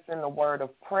lead us in the word of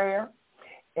prayer.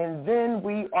 And then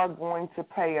we are going to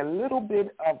play a little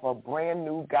bit of a brand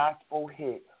new gospel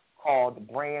hit called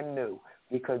Brand New,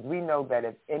 because we know that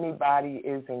if anybody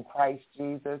is in Christ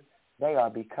Jesus, they are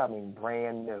becoming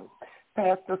brand new.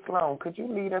 Pastor Sloan, could you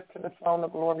lead us to the throne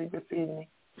of glory this evening?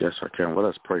 Yes, I can. Let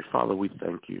us pray. Father, we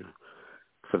thank you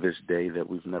for this day that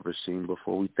we've never seen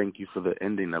before. We thank you for the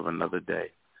ending of another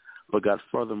day. But, God,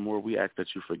 furthermore, we ask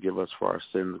that you forgive us for our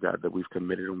sins, God, that we've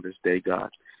committed on this day, God,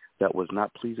 that was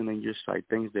not pleasing in your sight,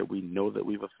 things that we know that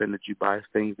we've offended you by,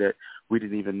 things that we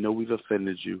didn't even know we've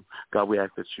offended you. God, we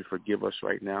ask that you forgive us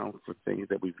right now for things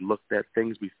that we've looked at,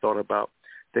 things we thought about,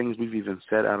 things we've even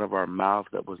said out of our mouth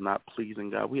that was not pleasing,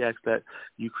 God. We ask that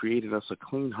you created us a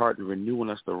clean heart and renewing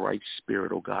us the right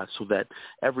spirit, oh God, so that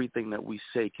everything that we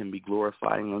say can be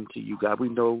glorifying unto you, God. We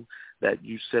know that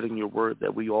you said in your word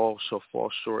that we all shall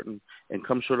fall short and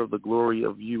come short of the glory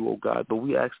of you, oh God. But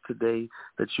we ask today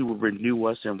that you will renew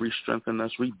us and re-strengthen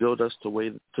us, rebuild us to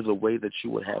the way that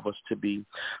you would have us to be,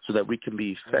 so that we can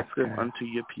be effective unto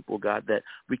your people, God, that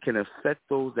we can affect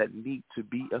those that need to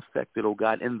be affected, oh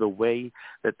God, in the way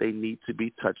that they need to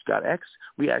be touched, God.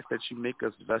 We ask that you make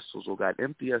us vessels, oh God.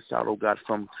 Empty us out, oh God,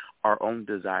 from our own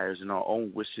desires and our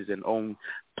own wishes and own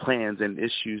plans and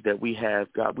issues that we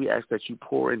have, God. We ask that you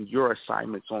pour in your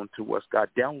assignments onto us, God.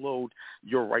 Download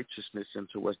your righteousness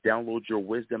into us. Download your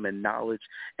wisdom and knowledge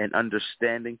and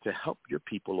understanding to help your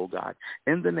people, oh God.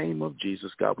 In the name of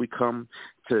Jesus, God, we come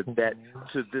to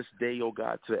this day, oh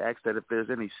God, to ask that if there's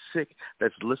any sick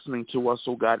that's listening to us,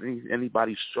 oh God,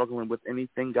 anybody struggling with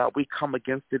anything, God, we come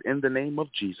against it in the name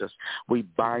of Jesus. We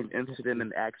bind incident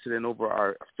and accident over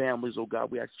our families, oh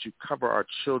God. We ask that you cover our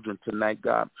children tonight,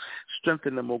 God.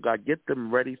 Strengthen them, oh God. Get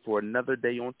them ready for another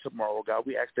day on tomorrow, God.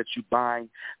 We ask that you bind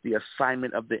the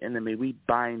assignment of the enemy. We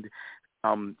bind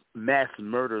mass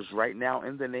murders right now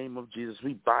in the name of Jesus.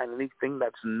 We bind anything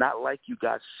that's not like you,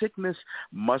 God. Sickness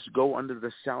must go under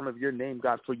the sound of your name,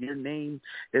 God, for your name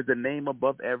is the name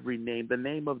above every name. The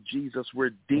name of Jesus, where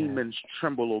demons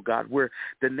tremble, oh God. Where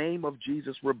the name of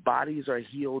Jesus, where bodies are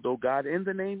healed, oh God. In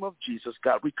the name of Jesus,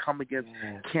 God, we come against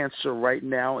cancer right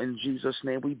now in Jesus'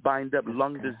 name. We bind up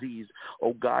lung disease,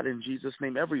 oh God, in Jesus'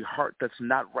 name. Every heart that's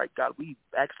not right, God, we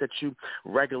ask that you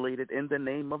regulate it in the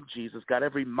name of Jesus, God.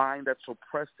 Every mind that's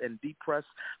oppressed and depressed,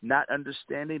 not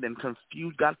understanding and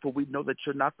confused, God, for we know that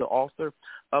you're not the author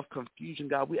of confusion,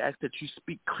 God. We ask that you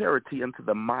speak clarity into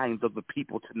the minds of the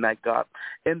people tonight, God,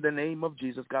 in the name of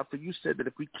Jesus, God, for you said that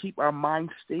if we keep our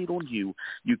minds stayed on you,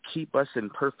 you keep us in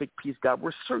perfect peace, God.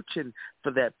 We're searching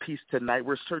for that peace tonight.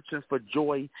 We're searching for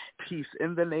joy, peace,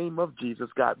 in the name of Jesus,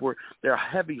 God. There are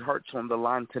heavy hearts on the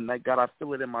line tonight, God. I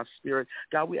feel it in my spirit.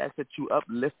 God, we ask that you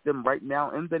uplift them right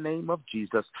now in the name of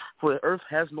Jesus, for the earth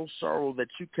has no sorrow that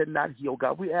you cannot heal,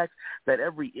 God. We ask that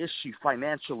every issue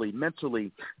financially,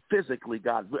 mentally, physically,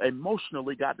 God,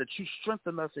 emotionally, God, that you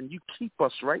strengthen us and you keep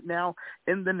us right now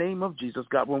in the name of Jesus,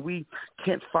 God. When we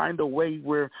can't find a way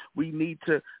where we need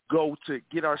to go to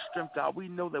get our strength, God, we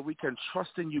know that we can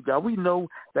trust in you, God. We know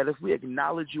that if we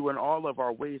acknowledge you in all of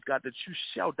our ways, God, that you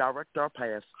shall direct our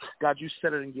paths. God, you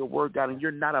said it in your word, God, and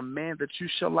you're not a man that you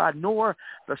shall lie, nor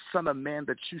the son of man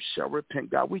that you shall repent,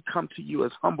 God. We come to you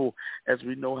as humble as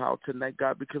we know how tonight,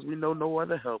 God, because we know no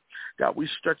other help. God, we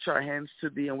stretch our hands to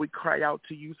thee and we cry out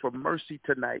to you for mercy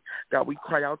tonight. God, we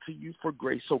cry out to you for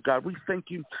grace. So, God, we thank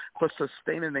you for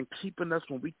sustaining and keeping us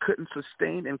when we couldn't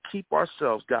sustain and keep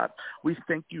ourselves, God. We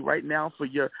thank you right now for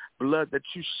your blood that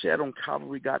you shed on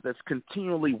Calvary, God, that's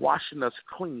continually washing us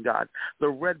clean, God. The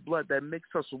red blood that makes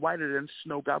us whiter than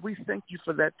snow, God. We thank you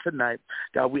for that tonight.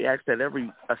 God, we ask that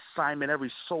every assignment,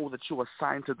 every soul that you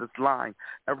assign to this line,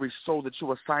 every soul that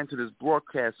you assign to this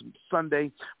broadcast,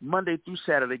 Sunday, Monday through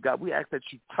Saturday, God, we ask that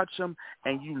you touch them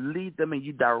and you lead them and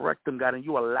you direct them, God, and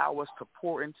you allow us to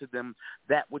pour into them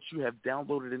that which you have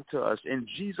downloaded into us. In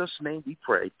Jesus' name we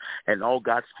pray. And all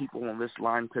God's people on this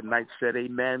line tonight said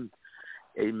amen,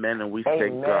 amen, and we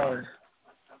thank God.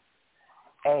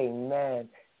 Amen.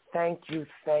 Thank you,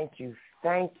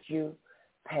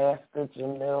 Pastor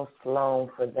Jamil Sloan,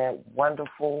 for that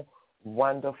wonderful,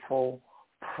 wonderful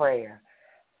prayer.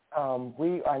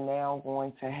 We are now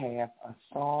going to have a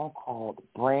song called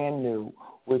Brand New,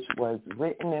 which was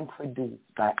written and produced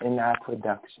by NI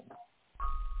Production.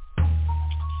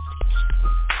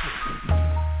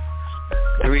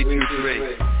 3, 2,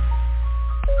 3.